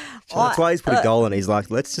aspirations? That's why he's put a goal on. He's like,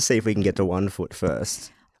 let's just see if we can get to 1 foot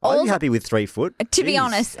first. I'd be Also- happy with 3 foot. To be Jeez,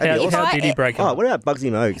 honest, that'd be How, if awesome. how I- did he break it? Oh, what about Bugsy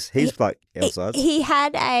Mogs? He's like outside. He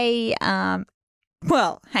had a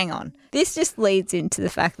well, hang on. This just leads into the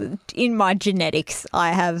fact that in my genetics,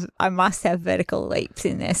 I must have vertical leaps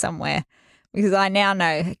in there somewhere because I now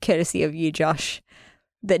know, courtesy of you, Josh,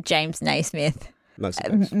 that James Naismith Most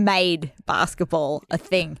of those. made basketball a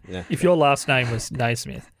thing. Yeah. If your last name was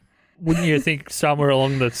Naismith, wouldn't you think somewhere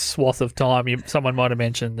along the swath of time someone might have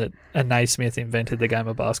mentioned that a Naismith invented the game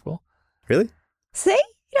of basketball? Really? See?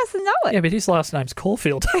 He doesn't know it. Yeah, but his last name's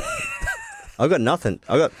Caulfield. I've got nothing.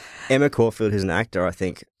 I've got Emma Caulfield, who's an actor, I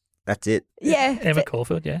think. That's it. Yeah. Emma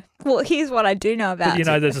Caulfield, yeah. Well, here's what I do know about. But you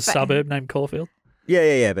know there's a fa- suburb named Caulfield?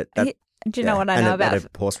 Yeah. But that, Do you know what I know and about a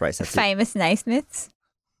horse race. That's it. famous Naismiths?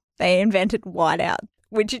 They invented whiteout,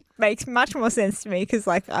 which makes much more sense to me because,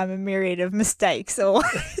 like, I'm a myriad of mistakes. Or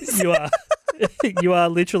You are. You are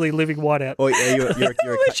literally living whiteout. Oh, yeah,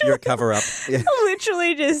 you're a cover up. Yeah.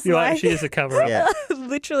 literally just You are, like she is a cover up. Yeah.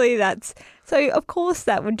 literally that's so. Of course,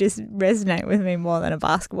 that would just resonate with me more than a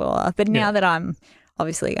basketballer. But now Yeah. that I'm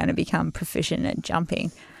obviously going to become proficient at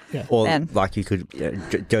jumping, Or Then- like you could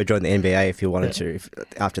go join the NBA if you wanted to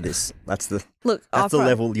after this. That's the look,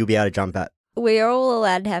 level you'll be able to jump at. we're all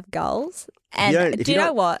allowed to have goals. And if do you know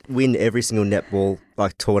don't what? Win every single netball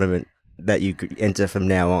like tournament that you could enter from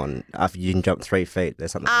now on after you can jump 3 feet.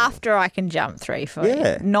 There's something. wrong. After I can jump 3 feet,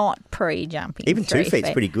 Yeah. not pre-jumping. Even 2 3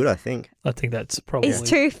 feet's pretty good, I think. I think that's probably. Is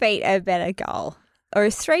 2 feet a better goal? Or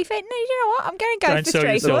is 3 feet? No, you know what? I'm going to go Don't for sell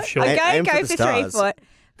 3 yourself foot. short. I'm going Aim to for go the for 3 stars. foot.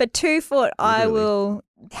 But 2 foot, I Literally. will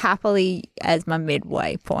happily as my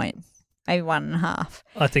midway point. Maybe 1.5.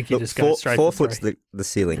 I think you Look, just go straight 4 for foot's three. the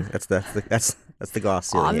ceiling. That's the glass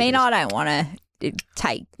Oh, ceiling. I mean, Yeah, I don't want to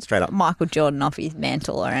take straight up. Michael Jordan off his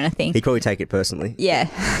mantle or anything. He'd probably take it personally. Yeah.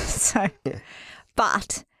 So, Yeah.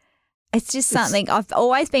 but it's just something I've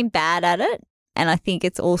always been bad at it. And I think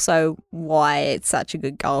it's also why it's such a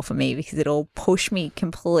good goal for me because it'll push me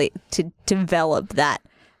to develop that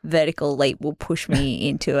vertical leap will push me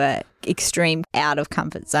into a extreme out of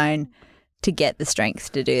comfort zone to get the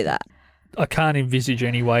strength to do that. I can't envisage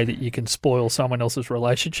any way that you can spoil someone else's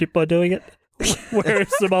relationship by doing it. Whereas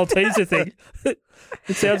the Malteser thing,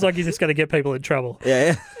 it sounds like you're just going to get people in trouble.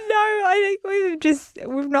 Yeah. No, I think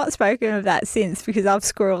we've not spoken of that since because I've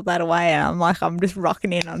squirreled that away and I'm just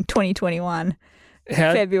rocking in on 2021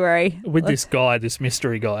 How, February. with this guy, this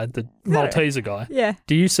mystery guy, the Malteser guy, Yeah.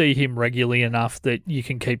 do you see him regularly enough that you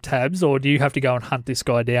can keep tabs, or do you have to go and hunt this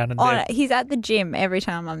guy down? And Oh, then- no, he's at the gym every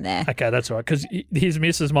time I'm there. Okay, that's all right, because his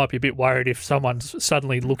missus might be a bit worried if someone's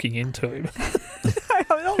suddenly looking into him.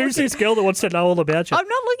 I'm not Who's looking- this girl that wants to know all about you? I'm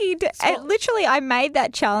not looking to. Literally, I made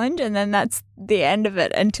that challenge, and then that's the end of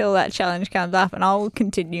it until that challenge comes up, and I will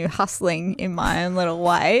continue hustling in my own little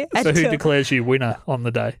way So who until declares you winner on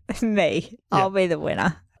the day? me. I'll be the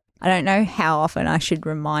winner. I don't know how often I should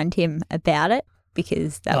remind him about it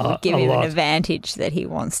because that would give a him lot. an advantage that he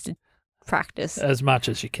wants to practice. As much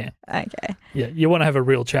as you can. Okay. Yeah, you want to have a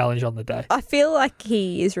real challenge on the day. I feel like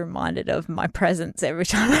he is reminded of my presence every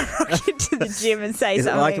time I rock into the gym and say Is it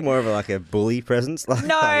something. like more of a presence presence? Like,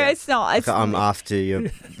 No, it's not. It's I'm after you.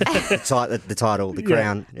 The title, the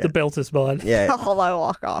crown. The belt is mine. Yeah. a hollow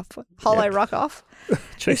rock off. Hollow rock off. Is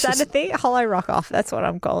Jesus. that a thing? Hollow rock off. That's what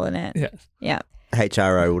I'm calling it. Yeah. Yeah.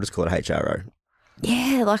 HRO. We'll just call it HRO.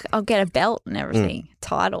 Yeah, like I'll get a belt and everything.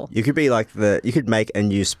 Title. You could be you could make a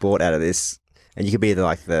new sport out of this, and you could be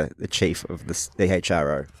the chief of the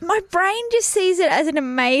HRO. My brain just sees it as an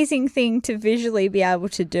amazing thing to visually be able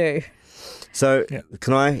to do. So Yeah.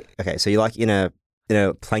 can I? Okay, so you're in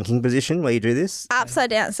a planking position where you do this.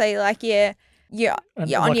 Upside down, so you're you're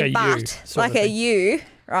And on like your a U butt, sort of like a thing. U,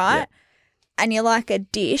 right? Yeah. And you're like a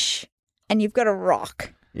dish, and you've got a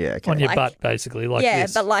rock. Yeah. Okay. On your Like- butt, basically, like yeah,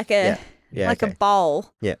 this. but like a Yeah, like okay. a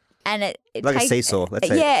bowl. Yeah. And it Like a takes, seesaw, let's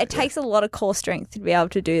say. Yeah, it Yeah. takes a lot of core strength to be able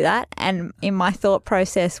to do that. And in my thought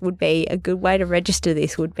process would be a good way to register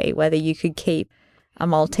this would be whether you could keep a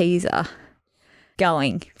Malteser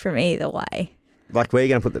going from either way. Like, where are you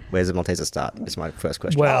going to put where's the Malteser start? Is my first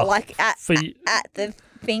question. Well, Or like at for the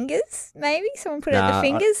fingers, maybe? Someone put it at the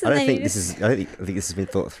fingers I and don't then think you this just... is. I don't think this has been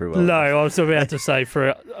thought through well. no, I was about to say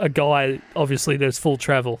for a guy, obviously there's full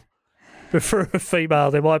travel, but for a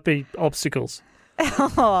female there might be obstacles.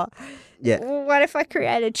 Oh, Yeah. what if I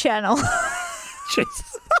create a channel?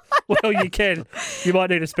 Jesus. Well, you can. You might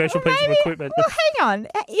need a special piece of equipment. Well, hang on.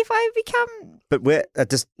 If I become... But where?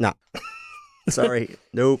 Just no. Sorry.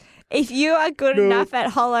 Nope. If you are good No. enough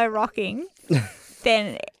at hollow rocking,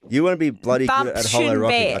 then You want to be bloody bump good at hollow shouldn't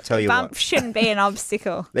rocking. be... I tell you bump what. shouldn't be an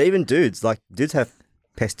obstacle. But even dudes have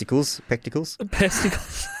Pecticles. Is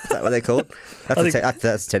Pesticles. that what they're called? That's I a think-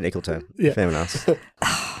 that's a technical term. Yeah. Fair enough.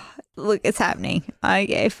 Look, it's happening.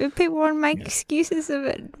 Okay, if people want to make excuses of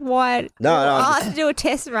it, why? No, I'll I'm have to do a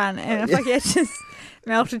test run, and if I get just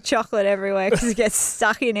melted chocolate everywhere because it gets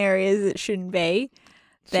stuck in areas it shouldn't be,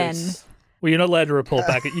 then Jesus. Well, you're not allowed to report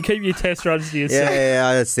back. You keep your test runs to yourself. Yeah.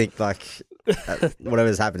 I just think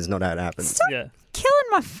whatever's happened is not how it happened. Yeah. killing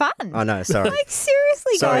my fun. I know. Sorry. Like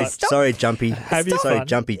seriously, Sorry. guys, stop. Sorry. Jumpy. Have your Sorry. fun.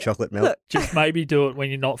 Jumpy chocolate milk. Look, Just maybe do it when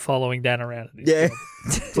you're not following Dan around at his Yeah. job.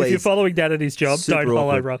 If Please. you're following Dan at his job, Super don't hollow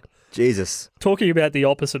awkward. rock. Jesus. Talking about the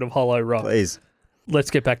opposite of hollow rock, Please. let's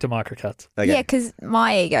get back to microcuts. Okay. Yeah, because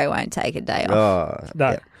my ego won't take a day off. Oh.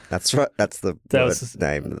 No. Yeah. That's right. That's the That word was-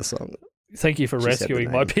 name of the song. Thank you for She said the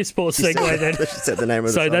rescuing my name. piss poor She segue then. She said the name of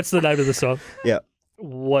the So song. that's the name of the song. Yeah.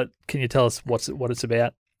 What can you tell us what it's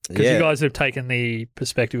about? Because Yeah. you guys have taken the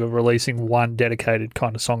perspective of releasing one dedicated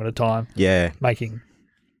kind of song at a time, Yeah. making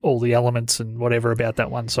all the elements and whatever about that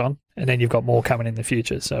one song, and then you've got more coming in the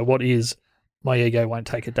future. So what is My Ego Won't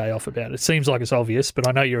Take a Day Off about? It seems like it's obvious, but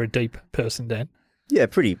I know you're a deep person, Dan. Yeah.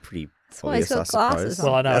 Pretty That's why he's obvious, got I glasses suppose. on.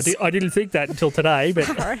 Well, I know That's- I didn't think that until today, but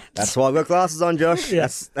Sorry. That's why I've got glasses on, Josh. Yeah.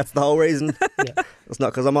 That's the whole reason. Yeah. It's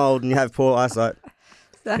not because I'm old and you have poor eyesight.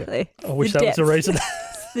 Exactly. I wish The that was the depth. reason.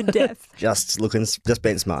 The depth. Just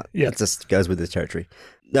being smart. Yeah. It just goes with the territory.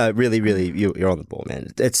 No, really, you're on the ball, man.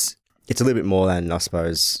 It's a little bit more than, I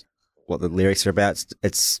suppose, what the lyrics are about.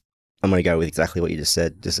 I'm going to go with exactly what you just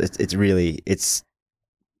said. It's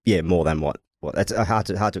more than what. It's hard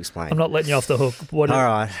to explain. I'm not letting you off the hook. What All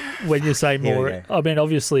right. when you say Here we more, go. I mean,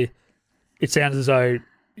 obviously, it sounds as though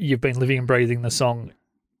you've been living and breathing the song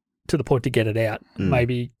to the point to get it out. Mm.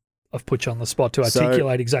 Maybe I've put you on the spot to So-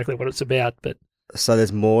 articulate exactly what it's about, but So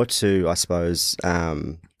there's more to, I suppose,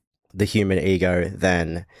 the human ego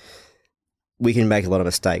than we can make a lot of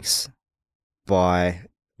mistakes by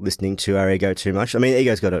listening to our ego too much. I mean,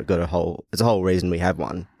 ego's got a whole. It's a whole reason we have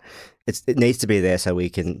one. It needs to be there so we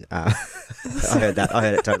can. I heard that. I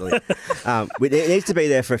heard it totally. It needs to be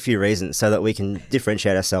there for a few reasons so that we can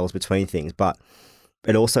differentiate ourselves between things. But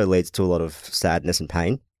it also leads to a lot of sadness and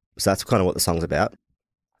pain. So that's kind of what the song's about.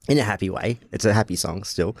 In a happy way. It's a happy song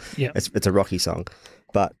still. Yeah. It's a rocky song.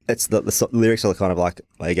 But it's the lyrics are kind of like,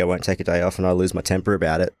 my ego won't take a day off and I lose my temper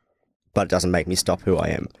about it, but it doesn't make me stop who I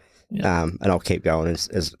am. Yeah. And I'll keep going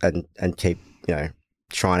and keep,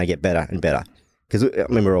 trying to get better and better. Because,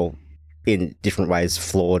 I mean, we're all in different ways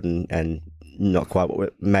flawed and not quite what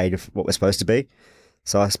we're made of what we're supposed to be.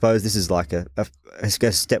 So I suppose this is like a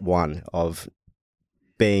step one of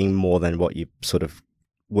being more than what you sort of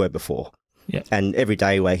were before. Yeah. And every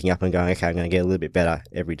day waking up and going, okay, I'm going to get a little bit better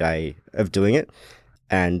every day of doing it.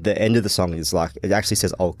 And the end of the song is like, it actually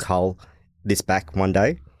says, I'll cull this back one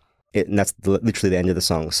day. And that's literally the end of the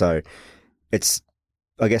song. So it's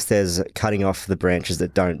I guess there's cutting off the branches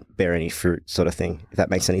that don't bear any fruit, sort of thing. If that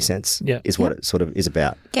makes any sense, Yeah. is what it sort of is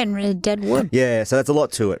about. Getting rid of dead wood. Yeah, so that's a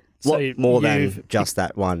lot to it. A So lot more than you've- just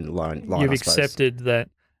that one line. You've I suppose. accepted that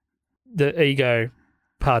the ego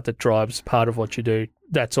part that drives part of what you do,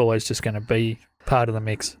 that's always just going to be part of the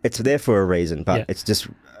mix. It's there for a reason, but Yeah. it's just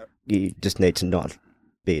you just need to not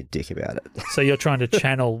be a dick about it. So you're trying to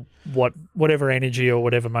channel whatever energy or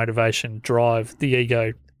whatever motivation drive the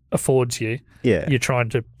ego affords you. Yeah, You're trying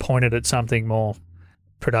to point it at something more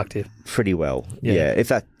productive. pretty well. Yeah. Yeah, if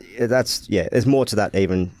that's there's more to that,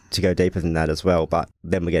 even to go deeper than that as well. But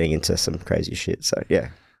then we're getting into some crazy shit. So yeah,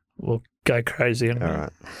 We'll go crazy. And all right.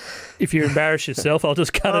 if you embarrass yourself, I'll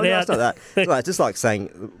just cut Oh, it no, out. it's not that. It's like, just like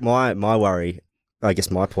saying my worry. I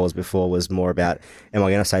guess my pause before was more about: am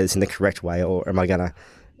I going to say this in the correct way, or am I going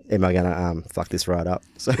to fuck this right up?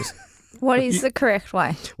 So, What is the correct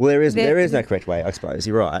way? well, there is There- no correct way, I suppose.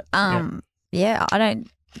 You're right. Yeah, I don't.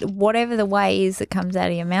 Whatever the way is that comes out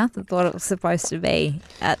of your mouth, I thought it was supposed to be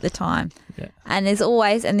at the time. Yeah. And there's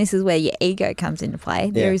always, and this is where your ego comes into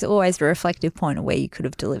play. There Yeah. is always a reflective point of where you could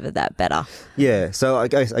have delivered that better. Yeah. So I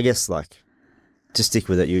guess like to stick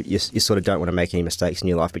with it, you sort of don't want to make any mistakes in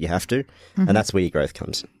your life, but you have to, and that's where your growth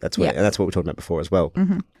comes. That's where, Yeah. and that's what we talked about before as well.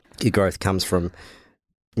 Your growth comes from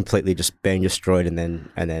completely just being destroyed, and then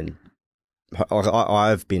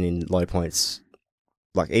I've been in low points,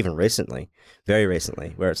 like even recently, very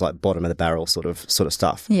recently, where it's like bottom of the barrel sort of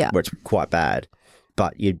stuff, Yeah. where it's quite bad,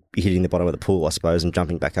 but you're hitting the bottom of the pool, I suppose, and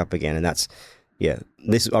jumping back up again, and that's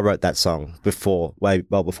I wrote that song way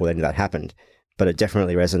before any of that happened, but it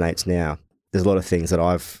definitely resonates now. There's a lot of things that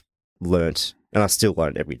I've learnt, and I still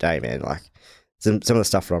learn every day, man. Like some of the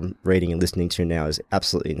stuff that I'm reading and listening to now is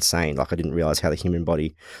absolutely insane. Like I didn't realize how the human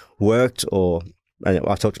body worked, and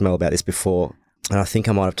I've talked to Mel about this before, and I think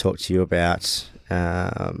I might have talked to you about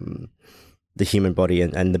the human body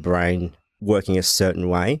and the brain working a certain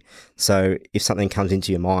way. So if something comes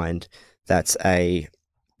into your mind that's I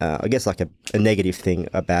guess like a negative thing,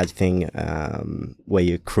 a bad thing, where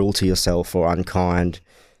you're cruel to yourself or unkind,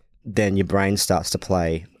 then your brain starts to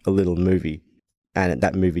play a little movie, and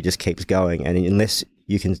that movie just keeps going. And unless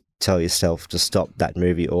you can tell yourself to stop that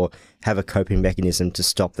movie or have a coping mechanism to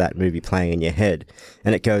stop that movie playing in your head,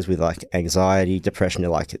 and it goes with like anxiety, depression,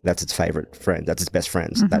 like that's its favorite friend, that's its best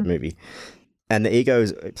friends, that movie. And the ego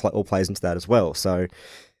all plays into that as well. So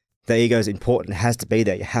the ego is important. It has to be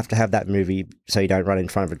there. You have to have that movie so you don't run in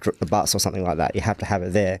front of a bus or something like that. You have to have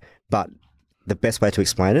it there. But the best way to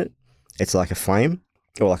explain it, it's like a flame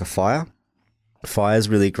or like a fire. Fire is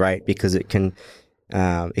really great because it can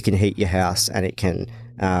heat your house, and it can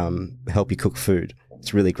help you cook food.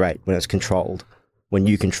 It's really great when it's controlled, when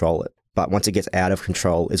you control it. But once it gets out of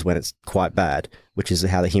control is when it's quite bad, which is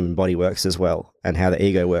how the human body works as well, and how the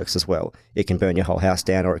ego works as well. It can burn your whole house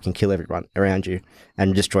down, or it can kill everyone around you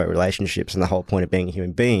and destroy relationships. And the whole point of being a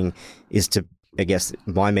human being is to, I guess,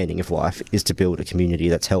 my meaning of life is to build a community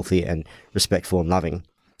that's healthy and respectful and loving.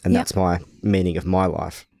 And that's my meaning of my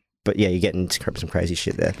life. But yeah, you're getting into some crazy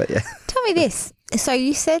shit there. But yeah. Tell me this. So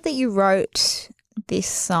you said that you wrote this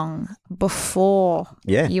song before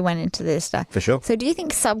Yeah. you went into this stuff. For sure. So do you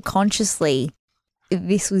think subconsciously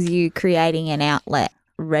this was you creating an outlet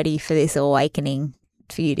ready for this awakening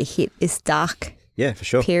for you to hit this dark Yeah, for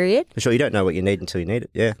sure. period? For sure. You don't know what you need until you need it.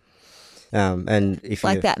 Yeah. And if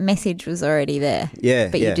Like you that message was already there, yeah,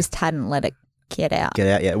 but yeah. you just hadn't let it get out. get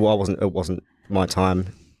out. Yeah. Well, it wasn't my time.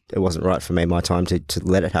 It wasn't right for me, my time to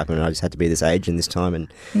let it happen. I just had to be this age and this time.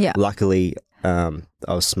 And Yeah. luckily, I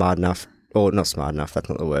was smart enough, or not smart enough, that's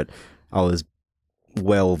not the word. I was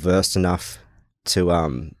well versed enough to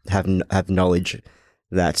have knowledge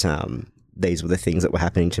that these were the things that were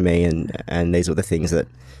happening to me, and these were the things that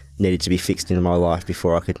needed to be fixed in my life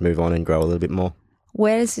before I could move on and grow a little bit more.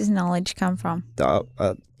 Where does this knowledge come from? A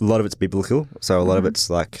lot of it's biblical, so a lot of it's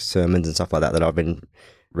like sermons and stuff like that I've been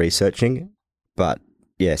researching. But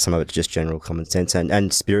yeah, some of it's just general common sense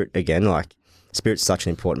and spirit again. Like spirit's such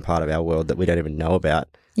an important part of our world that we don't even know about.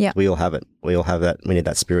 Yeah. We all have it. We all have that. We need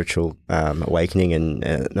that spiritual awakening and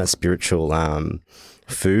that spiritual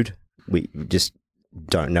food. We just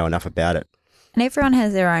don't know enough about it. And everyone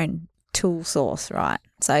has their own tool source, right?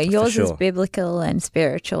 So yours is sure. biblical and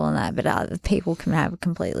spiritual and that, but other people can have a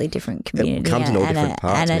completely different community comes in all different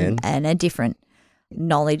parts, man. and a different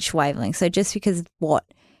knowledge wavelength. So just because what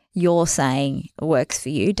you're saying works for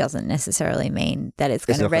you doesn't necessarily mean that it's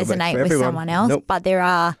going to not gonna work resonate for with everyone. someone else. Nope. But there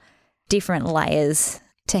are different layers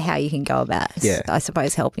to how you can go about, Yeah. I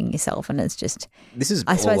suppose, helping yourself. And it's just, This is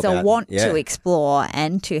I suppose, all a about, want yeah. to explore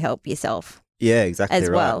and to help yourself. Yeah, exactly as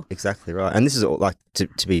right. well. Exactly right. And this is all, like to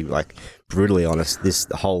be like brutally honest.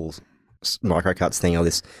 The whole microcuts thing or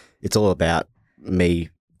this. It's all about me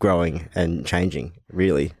growing and changing,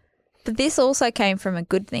 really. But this also came from a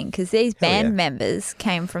good thing because these band members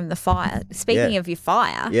came from the fire. Speaking of your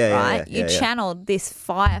fire, right? You channeled this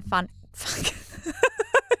fire fun.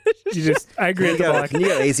 You're just angry at the mic. Can you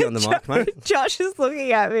go easy on the mic, mate? Josh is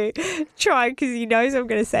looking at me, trying because he knows I'm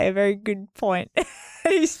going to say a very good point.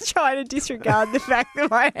 He's trying to disregard the fact that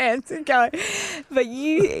my hands are going. But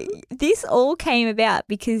this all came about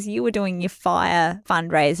because you were doing your fire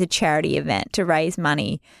fundraiser charity event to raise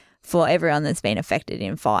money for everyone that's been affected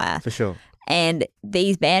in fire. For sure. And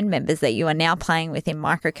these band members that you are now playing with in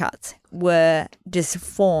Microcuts were just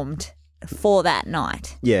formed for that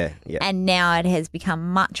night. Yeah. And now it has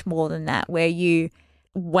become much more than that, where you,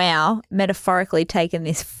 metaphorically taken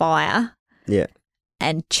this fire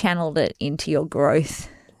and channeled it into your growth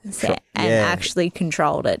set and actually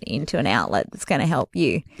controlled it into an outlet that's going to help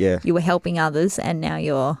you. Yeah. You were helping others and now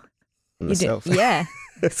you're myself.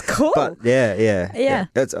 It's cool. But yeah.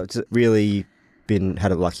 It's really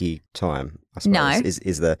had a lucky time, I suppose. No.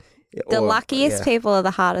 Is the luckiest people are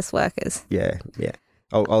the hardest workers. Yeah.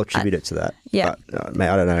 I'll attribute it to that. Yeah. But, mate,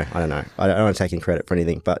 I don't know. I don't want to take any credit for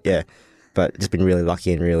anything, but just been really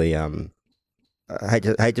lucky and really I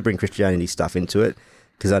hate to bring Christianity stuff into it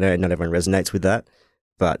because I know not everyone resonates with that,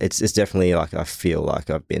 but it's definitely like I feel like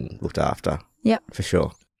I've been looked after. Yeah. For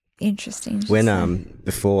sure. Interesting. When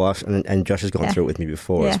before and Josh has gone through it with me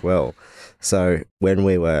before as well. So when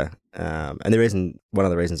we were and one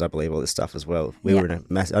of the reasons I believe all this stuff as well, we were in a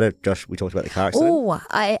massive. I know, Josh, we talked about the car accident. Oh,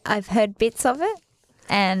 I've heard bits of it.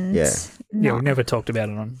 And we never talked about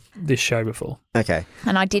it on this show before. Okay.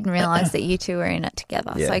 And I didn't realise that you two were in it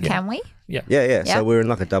together. Yeah. So can we? Yeah. So we were in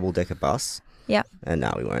like a double-decker bus. Yep. And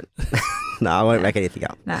no, we won't. No, I won't make anything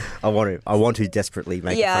up. No. I want to desperately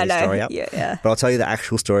make a funny story up. Yeah. But I'll tell you the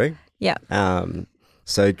actual story. Yeah.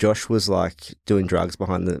 So Josh was like doing drugs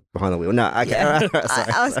behind the wheel. No, okay. Yeah. All right,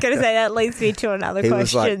 sorry. I was going to say that leads me to another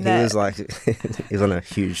question. He was on a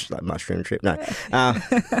huge like mushroom trip. No.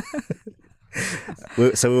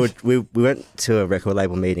 So we went to a record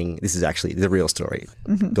label meeting. This is actually the real story,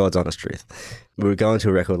 God's honest truth. We were going to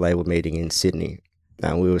a record label meeting in Sydney,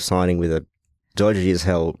 and we were signing with a dodgy as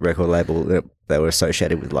hell record label that were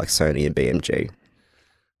associated with like Sony and BMG,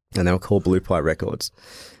 and they were called Blue Pie Records.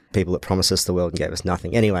 People that promised us the world and gave us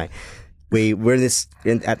nothing. Anyway, we were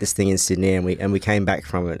at this thing in Sydney, and we came back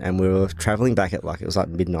from it, and we were traveling back at it was like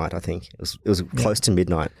midnight. I think it was close to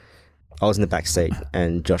midnight. I was in the back seat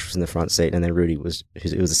and Josh was in the front seat, and then Rudy was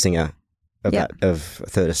the singer of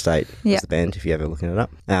Third Estate, was the band, if you're ever looking it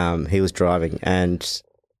up. He was driving and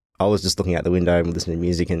I was just looking out the window and listening to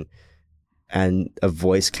music, and a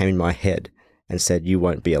voice came in my head and said, "You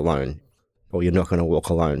won't be alone," or "You're not going to walk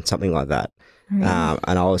alone," something like that. Really?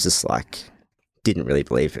 And I was just like, didn't really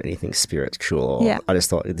believe anything spiritual. I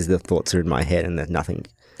just thought the thoughts are in my head and there's nothing.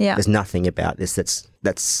 Yeah. There's nothing about this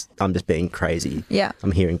that's I'm just being crazy. Yeah.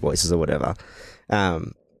 I'm hearing voices or whatever.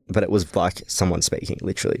 But it was like someone speaking,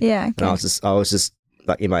 literally. Yeah. Okay. And I was just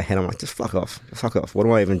like in my head, I'm like, just fuck off. What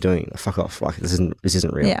am I even doing? Fuck off. Like this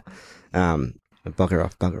isn't real. Yeah.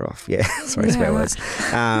 Bugger off. Yeah. Sorry, swear words.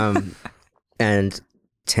 And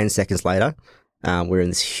 10 seconds later, we're in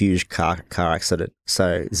this huge car accident.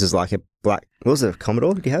 So this is like a black, what was it, a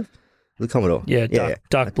Commodore did you have? The Commodore. Yeah,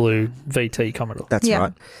 dark blue VT Commodore. That's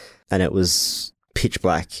right. And it was pitch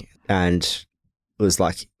black, and it was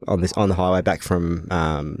like on the highway back from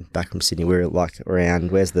Sydney. We were like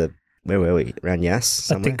around where were we? Around Yass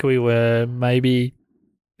somewhere? I think we were maybe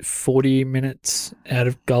 40 minutes out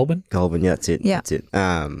of Goulburn. Goulburn, yeah, that's it. Yeah. That's it.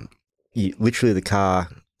 Literally the car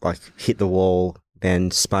like hit the wall,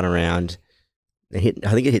 then spun around. I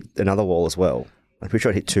think it hit another wall as well. I'm pretty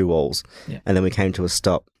sure it hit two walls. Yeah. And then we came to a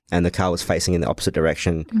stop, and the car was facing in the opposite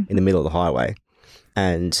direction in the middle of the highway.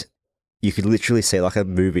 And you could literally see like a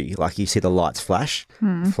movie, like you see the lights flash,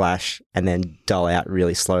 and then dull out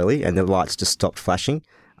really slowly, and the lights just stopped flashing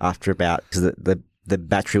after about, because the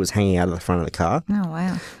battery was hanging out of the front of the car. Oh,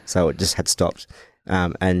 wow. So it just had stopped.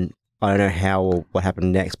 And I don't know how or what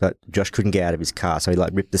happened next, but Josh couldn't get out of his car, so he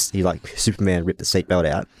Superman ripped the seatbelt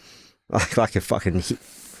out, like a fucking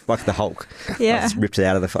like the Hulk. Yeah. Just ripped it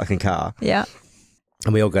out of the fucking car. Yeah.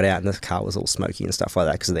 And we all got out, and the car was all smoky and stuff like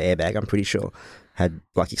that because of the airbag, I'm pretty sure, had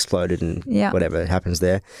like exploded and whatever happens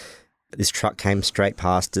there. This truck came straight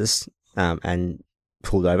past us and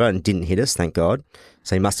pulled over and didn't hit us, thank God.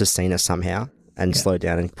 So he must have seen us somehow and slowed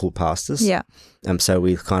down and pulled past us. Yeah. So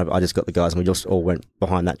I just got the guys and we just all went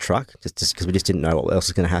behind that truck just because we just didn't know what else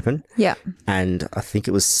was going to happen. Yeah. And I think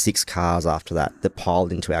it was 6 cars after that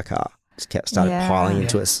piled into our car. Just started piling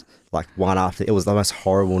into us. like one after. It was the most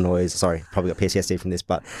horrible noise. Sorry, probably got PTSD from this,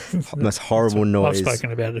 but the most horrible noise. I've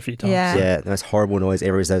spoken about it a few times. Yeah. Yeah, the most horrible noise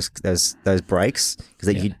ever is those brakes,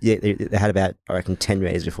 because they had about, I reckon, 10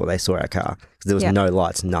 meters before they saw our car, because there was Yeah. no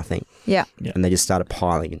lights, nothing. Yeah. Yeah. And they just started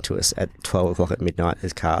piling into us at 12 o'clock at midnight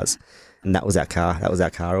as cars. And that was our car.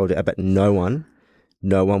 But no one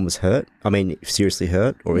was hurt. I mean, seriously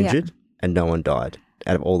hurt or Yeah. injured, and no one died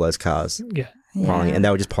out of all those cars Yeah. piling, Yeah. and they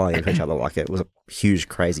were just piling into each other like it was a huge,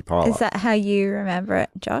 crazy pile Is up. that how you remember it,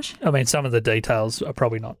 Josh? I mean, some of the details are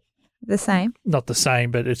probably not The same? the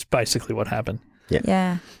same, but it's basically what happened.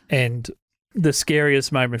 Yeah. And the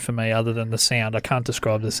scariest moment for me, other than the sound, I can't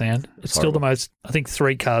describe the sound. It's still the most, I think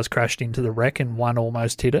 3 cars crashed into the wreck and one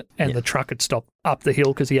almost hit it. And Yeah. the truck had stopped up the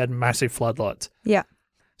hill because he had massive floodlights. Yeah.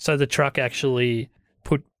 So the truck actually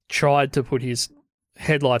tried to put his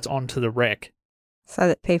headlights onto the wreck, So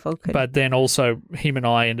that people could. but then also him and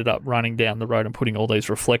I ended up running down the road and putting all these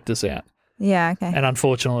reflectors out. Yeah, okay. And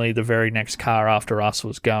unfortunately, the very next car after us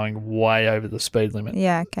was going way over the speed limit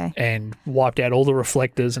Yeah, okay. and wiped out all the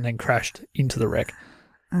reflectors and then crashed into the wreck.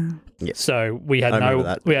 Yeah. So we had I remember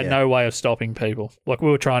that, yeah. no way of stopping people. Like, we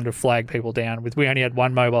were trying to flag people down we only had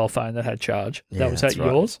one mobile phone that had charge. Yeah, that was that that's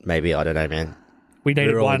right. yours? Maybe, I don't know, man. We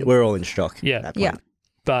needed one, We're all in shock. Yeah. At that Yeah. point.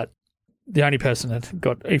 but the only person that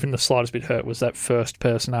got even the slightest bit hurt was that first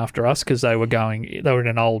person after us, because they were in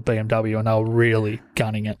an old BMW and they were really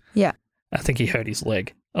gunning it. Yeah. I think he hurt his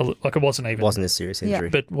leg. Like, it wasn't even. It wasn't a serious Yeah. injury.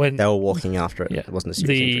 But when They were walking after it. Yeah. It wasn't a serious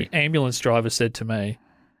the injury. ambulance driver said to me,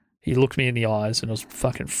 he looked me in the eyes and it was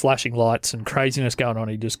fucking flashing lights and craziness going on.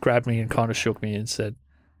 He just grabbed me and kind of shook me and said,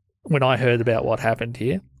 when I heard about what happened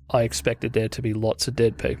here, I expected there to be lots of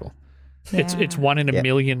dead people. It's Yeah. one in a Yeah.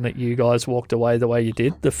 million that you guys walked away the way you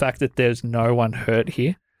did. The fact that there's no one hurt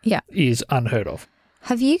here is unheard of.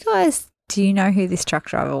 Have you guys, do you know who this truck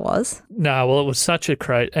driver was? No, well, it was such a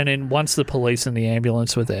and then once the police and the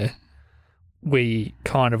ambulance were there, we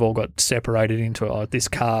kind of all got separated into this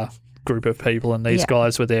car group of people, and these Yeah.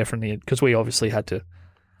 guys were there because we obviously had to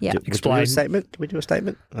Yeah. Did we do explain. a statement? Did we do a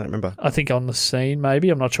statement? I don't remember. I think on the scene, maybe.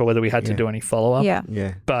 I'm not sure whether we had to Yeah. do any follow up, Yeah.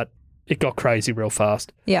 Yeah. but it got crazy real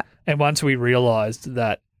fast. Yeah. And once we realised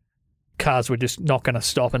that cars were just not going to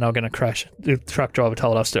stop and they were going to crash, the truck driver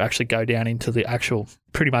told us to actually go down into the actual,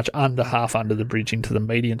 pretty much half under the bridge into the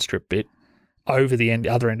median strip bit, over the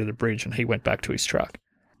other end of the bridge, and he went back to his truck.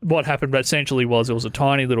 What happened essentially was it was a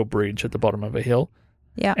tiny little bridge at the bottom of a hill,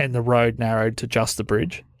 Yeah. and the road narrowed to just the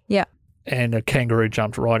bridge. Yeah. And a kangaroo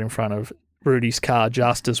jumped right in front of Rudy's car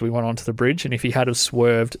just as we went onto the bridge, and if he had have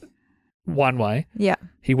swerved one way, Yeah.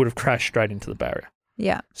 he would have crashed straight into the barrier.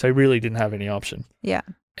 Yeah. So he really didn't have any option. Yeah.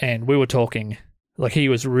 And we were talking, like, he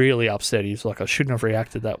was really upset. He was like, I shouldn't have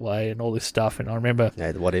reacted that way and all this stuff. And I remember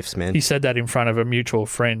Yeah, the what ifs, man. he said that in front of a mutual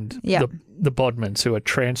friend, Yeah. the Bodmans, who are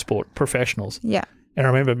transport professionals. Yeah. And I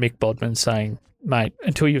remember Mick Bodman saying, mate,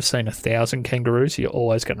 until you've seen 1,000 kangaroos, you're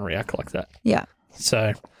always going to react like that. Yeah.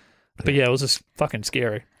 So, but yeah, it was just fucking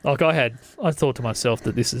scary. Like, I thought to myself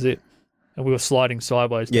that this is it. And we were sliding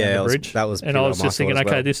sideways down Yeah, the bridge. that was and pretty I well was my just thinking, thought as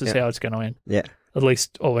okay, well. this is Yeah. how it's going to end. Yeah. At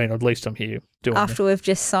least I'm here doing this. After we've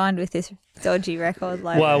just signed with this dodgy record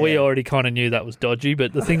label. Well, we already kind of knew that was dodgy,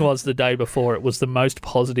 but the thing was, the day before, it was the most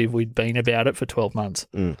positive we'd been about it for 12 months.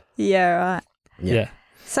 Yeah, right. Yeah.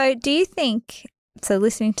 So do you think, so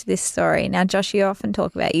listening to this story, now Josh, you often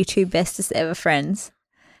talk about your two bestest ever friends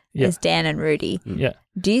Yeah. as Dan and Rudy. Yeah.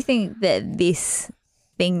 Do you think that this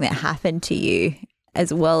thing that happened to you,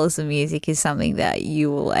 as well as the music, is something that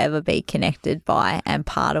you will ever be connected by and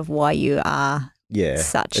part of why you are Yeah.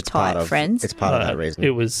 such It's tight part of- friends? It's part of that reason. It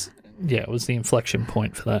was the inflection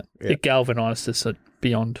point for that. Yeah. It galvanised us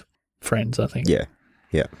beyond friends, I think. Yeah.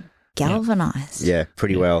 Galvanised. Yeah.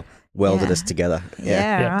 Pretty well welded Yeah. us together.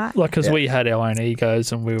 Yeah, Yeah. right. Like, because Yeah. we had our own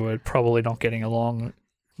egos and we were probably not getting along.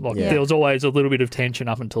 Like, Yeah. there was always a little bit of tension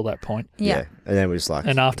up until that point. Yeah. And then we just like,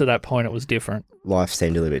 And after that point, it was different. life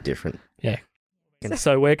seemed a little bit different.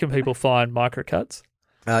 So where can people find Microcuts?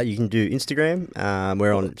 You can do Instagram.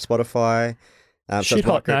 We're on Spotify. So Shit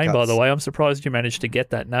hot name, by Microcuts. the way. I'm surprised you managed to get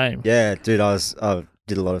that name. Yeah, dude, I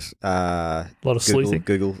did a lot of A lot of Google, sleuthing.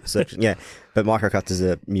 Google searching. Yeah, but Microcuts is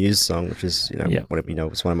a Muse song, which is Yeah.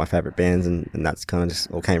 it's one of my favorite bands, and that's kind of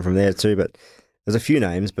just all came from there too. But there's a few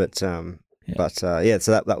names, but so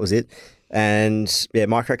that was it. And yeah,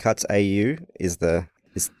 Microcuts AU is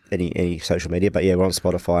any social media, but yeah, we're on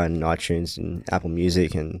Spotify and iTunes and Apple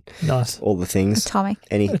Music and Nice. all the things. Atomic.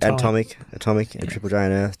 Atomic and Yeah. Triple J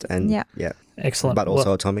Unearthed and Yeah. Excellent. but also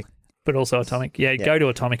Well, Atomic. but also Atomic. Yeah, Yeah. go to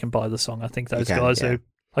Atomic and buy the song. I think those can, guys yeah.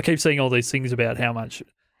 I keep seeing all these things about how much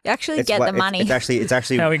You actually get the money. It's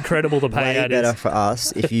actually How incredible the way payout better is. for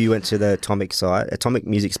us if you went to the Atomic site. Atomic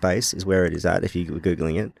Music Space is where it is at if you were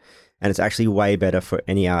Googling it. And it's actually way better for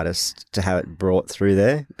any artist to have it brought through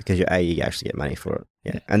there because you actually get money for it.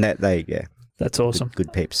 Yeah. And That's awesome.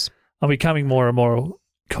 good peeps. I'm becoming more and more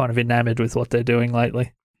kind of enamored with what they're doing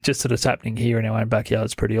lately. Just that it's happening here in our own backyard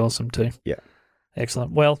is pretty awesome too. Yeah.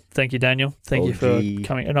 Excellent. Well, thank you, Daniel. Thank you for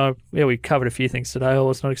coming. And we covered a few things today I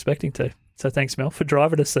was not expecting to. So thanks, Mel, for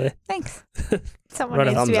driving us there. Thanks. Someone Right,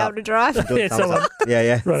 needs to be thumbs able to drive. Do a thumbs up.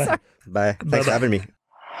 Yeah. Right. Bye. Thanks for having me.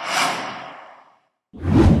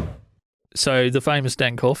 So the famous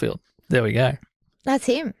Dan Caulfield. There we go. That's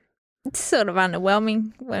him. It's sort of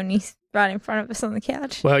underwhelming when he's right in front of us on the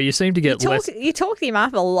couch. Well, you seem to get less. You talk him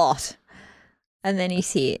up a lot, and then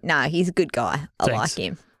he's here. No, he's a good guy. I Thanks.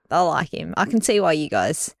 like him. I can see why you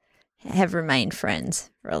guys have remained friends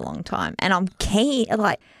for a long time. And I'm keen.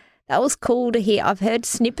 Like, that was cool to hear. I've heard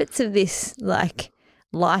snippets of this, like,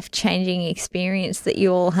 life-changing experience that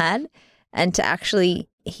you all had, and to actually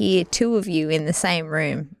hear two of you in the same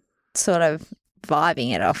room sort of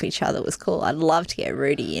vibing it off each other was cool. I'd love to get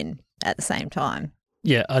Rudy in at the same time.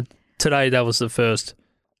 Yeah, today that was the first,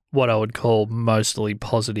 what I would call mostly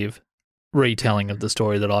positive retelling of the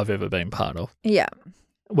story that I've ever been part of. Yeah.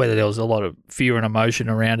 Whether there was a lot of fear and emotion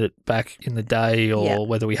around it back in the day or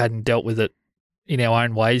whether we hadn't dealt with it in our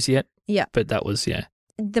own ways yet. Yeah. But that was,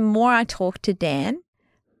 The more I talk to Dan,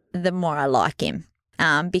 the more I like him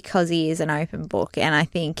because he is an open book. And I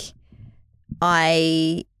think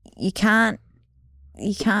you can't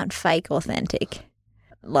fake authentic.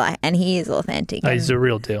 And he is authentic. he's a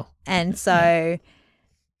real deal. And so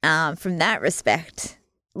from that respect,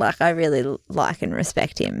 I really like and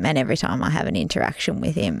respect him. And every time I have an interaction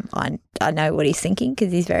with him, I know what he's thinking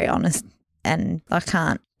because he's very honest and I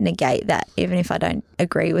can't negate that even if I don't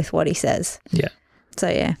agree with what he says. Yeah. So,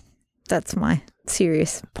 yeah, that's my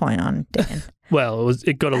serious point on Dan. Well,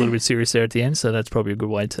 it got a little bit serious there at the end, so that's probably a good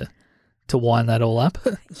way to wind that all up.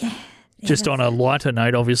 Yeah. Just on a lighter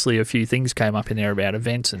note, obviously a few things came up in there about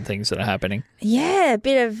events and things that are happening. Yeah, a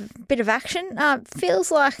bit of action.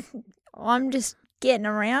 Feels like I'm just getting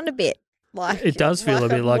around a bit. It does feel a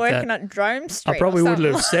bit I'm like working that. on Drome Street. I probably or wouldn't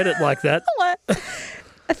something. have said it like that.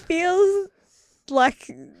 It feels like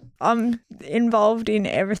I'm involved in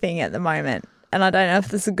everything at the moment. And I don't know if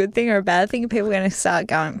this is a good thing or a bad thing. People are going to start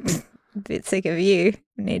going, a bit sick of you.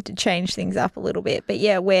 We need to change things up a little bit. But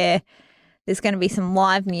yeah, there's going to be some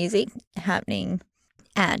live music happening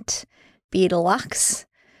at Beer Deluxe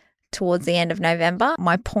towards the end of November.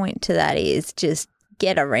 My point to that is just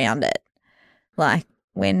get around it.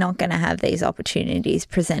 We're not going to have these opportunities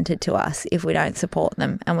presented to us if we don't support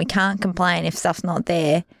them. And we can't complain if stuff's not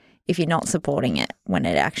there if you're not supporting it when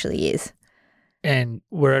it actually is. And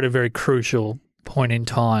we're at a very crucial point in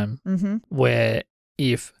time where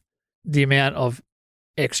if the amount of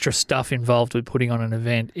extra stuff involved with putting on an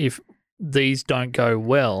event, if these don't go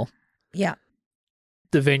well, yeah,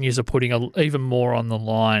 the venues are putting even more on the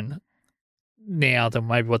line now than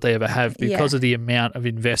maybe what they ever have because of the amount of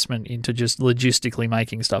investment into just logistically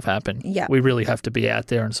making stuff happen. Yeah. We really have to be out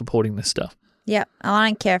there and supporting this stuff. Yeah, I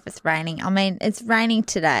don't care if it's raining. I mean, it's raining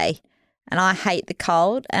today and I hate the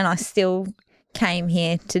cold and I still came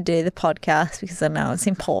here to do the podcast because I know it's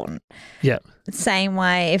important. Yeah. Same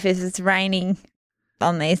way, if it's raining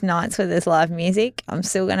on these nights where there's live music, I'm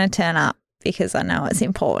still going to turn up because I know it's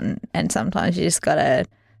important. And sometimes you just got to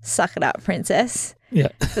suck it up, princess. Yeah.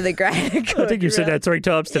 For the greater good. I think you've said that 3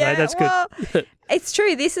 times today. Yeah, That's good. Well, it's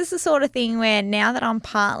true. This is the sort of thing where now that I'm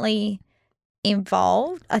partly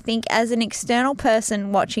involved, I think as an external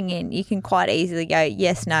person watching in, you can quite easily go,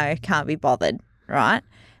 yes, no, can't be bothered, right?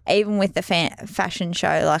 Even with the fashion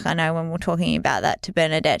show, I know when we're talking about that to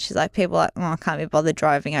Bernadette, she's like, people are like, I can't be bothered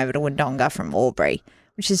driving over to Wodonga from Albury,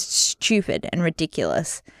 which is stupid and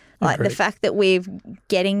ridiculous. Agreed. The fact that we're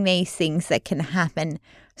getting these things that can happen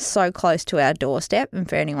so close to our doorstep, and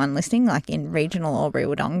for anyone listening, in regional Albury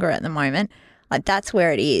Wodonga at the moment, that's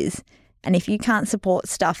where it is. And if you can't support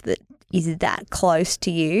stuff that is that close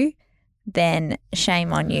to you, then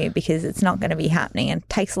shame on you because it's not going to be happening and it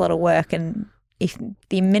takes a lot of work. And if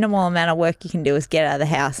the minimal amount of work you can do is get out of the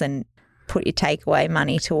house and put your takeaway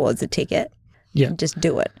money towards a ticket, just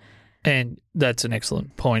do it. And that's an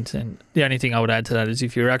excellent point. And the only thing I would add to that is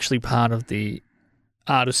if you're actually part of the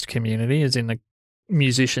artist community, as in the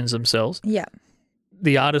musicians themselves,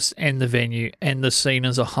 the artists and the venue and the scene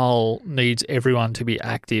as a whole needs everyone to be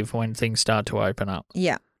active when things start to open up.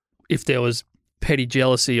 Yeah. If there was petty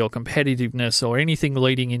jealousy or competitiveness or anything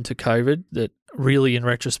leading into COVID that really, in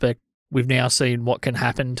retrospect, we've now seen what can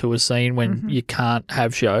happen to a scene when you can't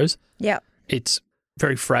have shows. Yeah. It's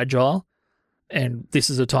very fragile, and this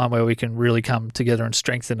is a time where we can really come together and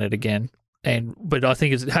strengthen it again. But I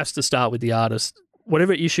think it has to start with the artist.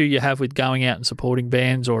 Whatever issue you have with going out and supporting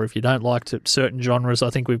bands, or if you don't like certain genres, I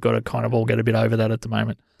think we've got to kind of all get a bit over that at the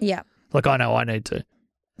moment. Yeah. Like, I know I need to.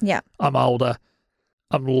 Yeah. I'm older.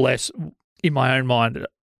 I'm less, in my own mind,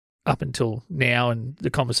 up until now, and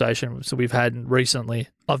the conversations we've had recently,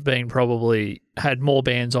 I've been probably had more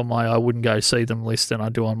bands on my I wouldn't go see them list than I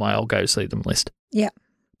do on my I'll go see them list. Yeah.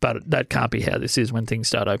 But that can't be how this is when things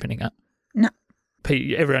start opening up. No.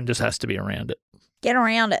 Everyone just has to be around it. Get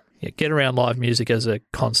around it. Yeah, get around live music as a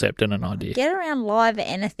concept and an idea. Get around live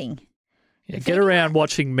anything. Yeah, get around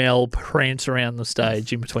watching Mel prance around the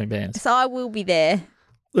stage in between bands. So I will be there.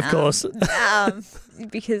 Of course.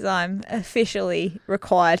 Because I'm officially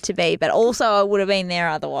required to be, but also I would have been there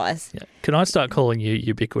otherwise. Yeah. Can I start calling you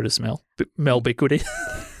Ubiquitous Mel? Melbiquity?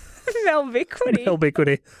 Melbiquity.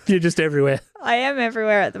 Melbiquity. You're just everywhere. I am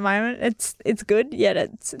everywhere at the moment. It's good, yet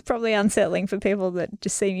it's probably unsettling for people that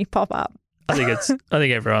just see me pop up. I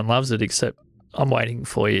think everyone loves it, except I'm waiting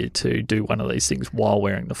for you to do one of these things while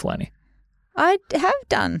wearing the flanny. I have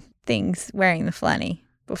done things wearing the flanny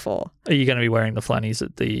before. Are you going to be wearing the flannies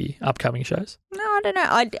at the upcoming shows? No, I don't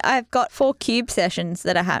know. I've got 4 Cube sessions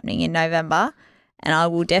that are happening in November, and I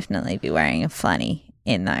will definitely be wearing a flanny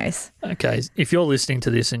in those. Okay. If you're listening to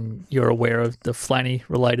this and you're aware of the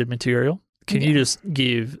flanny-related material, can you just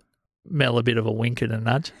give Mel a bit of a wink and a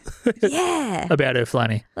nudge? Yeah. About her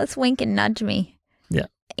flanny. Let's wink and nudge me. Yeah.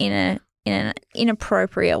 In an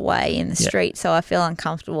inappropriate way in the street, so I feel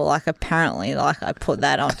uncomfortable. Like apparently, like I put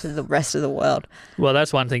that onto the rest of the world. Well,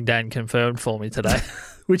 that's one thing Dan confirmed for me today,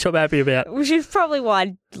 which I'm happy about. Which is probably why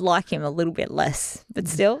I like him a little bit less, but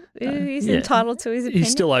still, he's entitled to his opinion.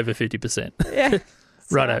 He's still over 50%. Yeah.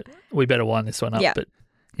 Righto, we better wind this one up. Yeah. But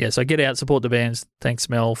yeah, so get out, support the bands. Thanks,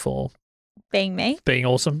 Mel, for being me, being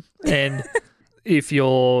awesome. And if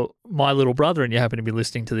you're my little brother and you happen to be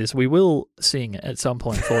listening to this, we will sing at some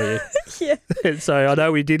point for you. Yeah. And so I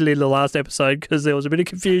know we did it in the last episode because there was a bit of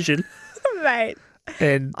confusion. Mate.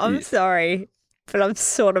 And I'm sorry, but I'm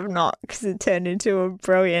sort of not, because it turned into a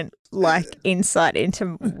brilliant insight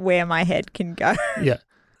into where my head can go. Yeah.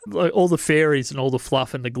 Like all the fairies and all the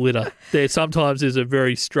fluff and the glitter. There sometimes is a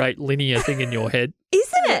very straight linear thing in your head.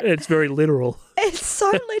 Isn't it? It's very literal. It's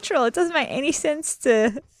so literal. It doesn't make any sense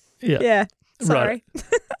to... Yeah. Sorry. Right.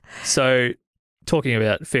 So talking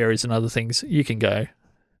about fairies and other things, you can go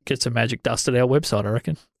get some magic dust at our website, I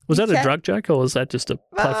reckon. Was that a drug joke or was that just a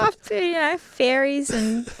playful? Well, fairies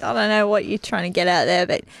and I don't know what you're trying to get out there,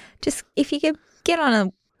 but just if you could get on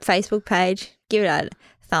a Facebook page, give it a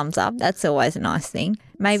thumbs up. That's always a nice thing.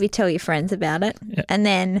 Maybe tell your friends about it. Yeah. And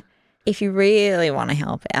then if you really want to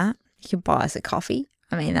help out, you can buy us a coffee.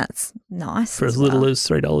 I mean, that's nice. For as little as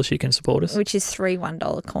 $3 you can support us. Which is 3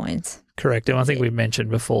 $1 coins. Correct. And I think we mentioned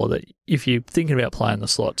before that if you're thinking about playing the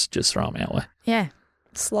slots, just throw them our way. Yeah.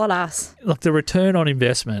 Slot us. Like the return on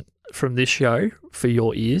investment from this show for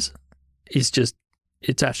your ears is just,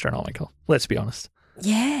 it's astronomical. Let's be honest.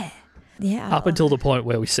 Yeah. Yeah. Up until the point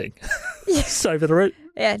where we sing. Yeah. So for the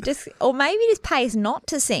yeah, or maybe just pay us not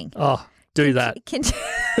to sing. Oh, do that.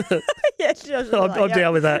 Yeah, I'm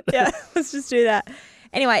down with that. Yeah, let's just do that.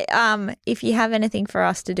 Anyway, if you have anything for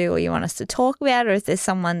us to do or you want us to talk about, or if there's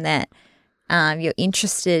someone that you're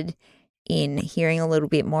interested in hearing a little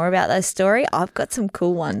bit more about their story, I've got some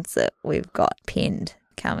cool ones that we've got pinned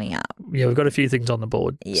coming up. Yeah, we've got a few things on the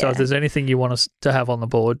board. Yeah. So if there's anything you want us to have on the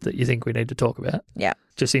board that you think we need to talk about, yeah,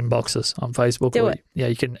 just inbox us on Facebook. Do it. Yeah,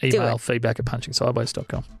 you can email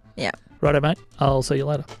feedback@punchingsideways.com. Yeah. Righto, mate. I'll see you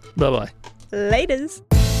later. Bye-bye. Laters.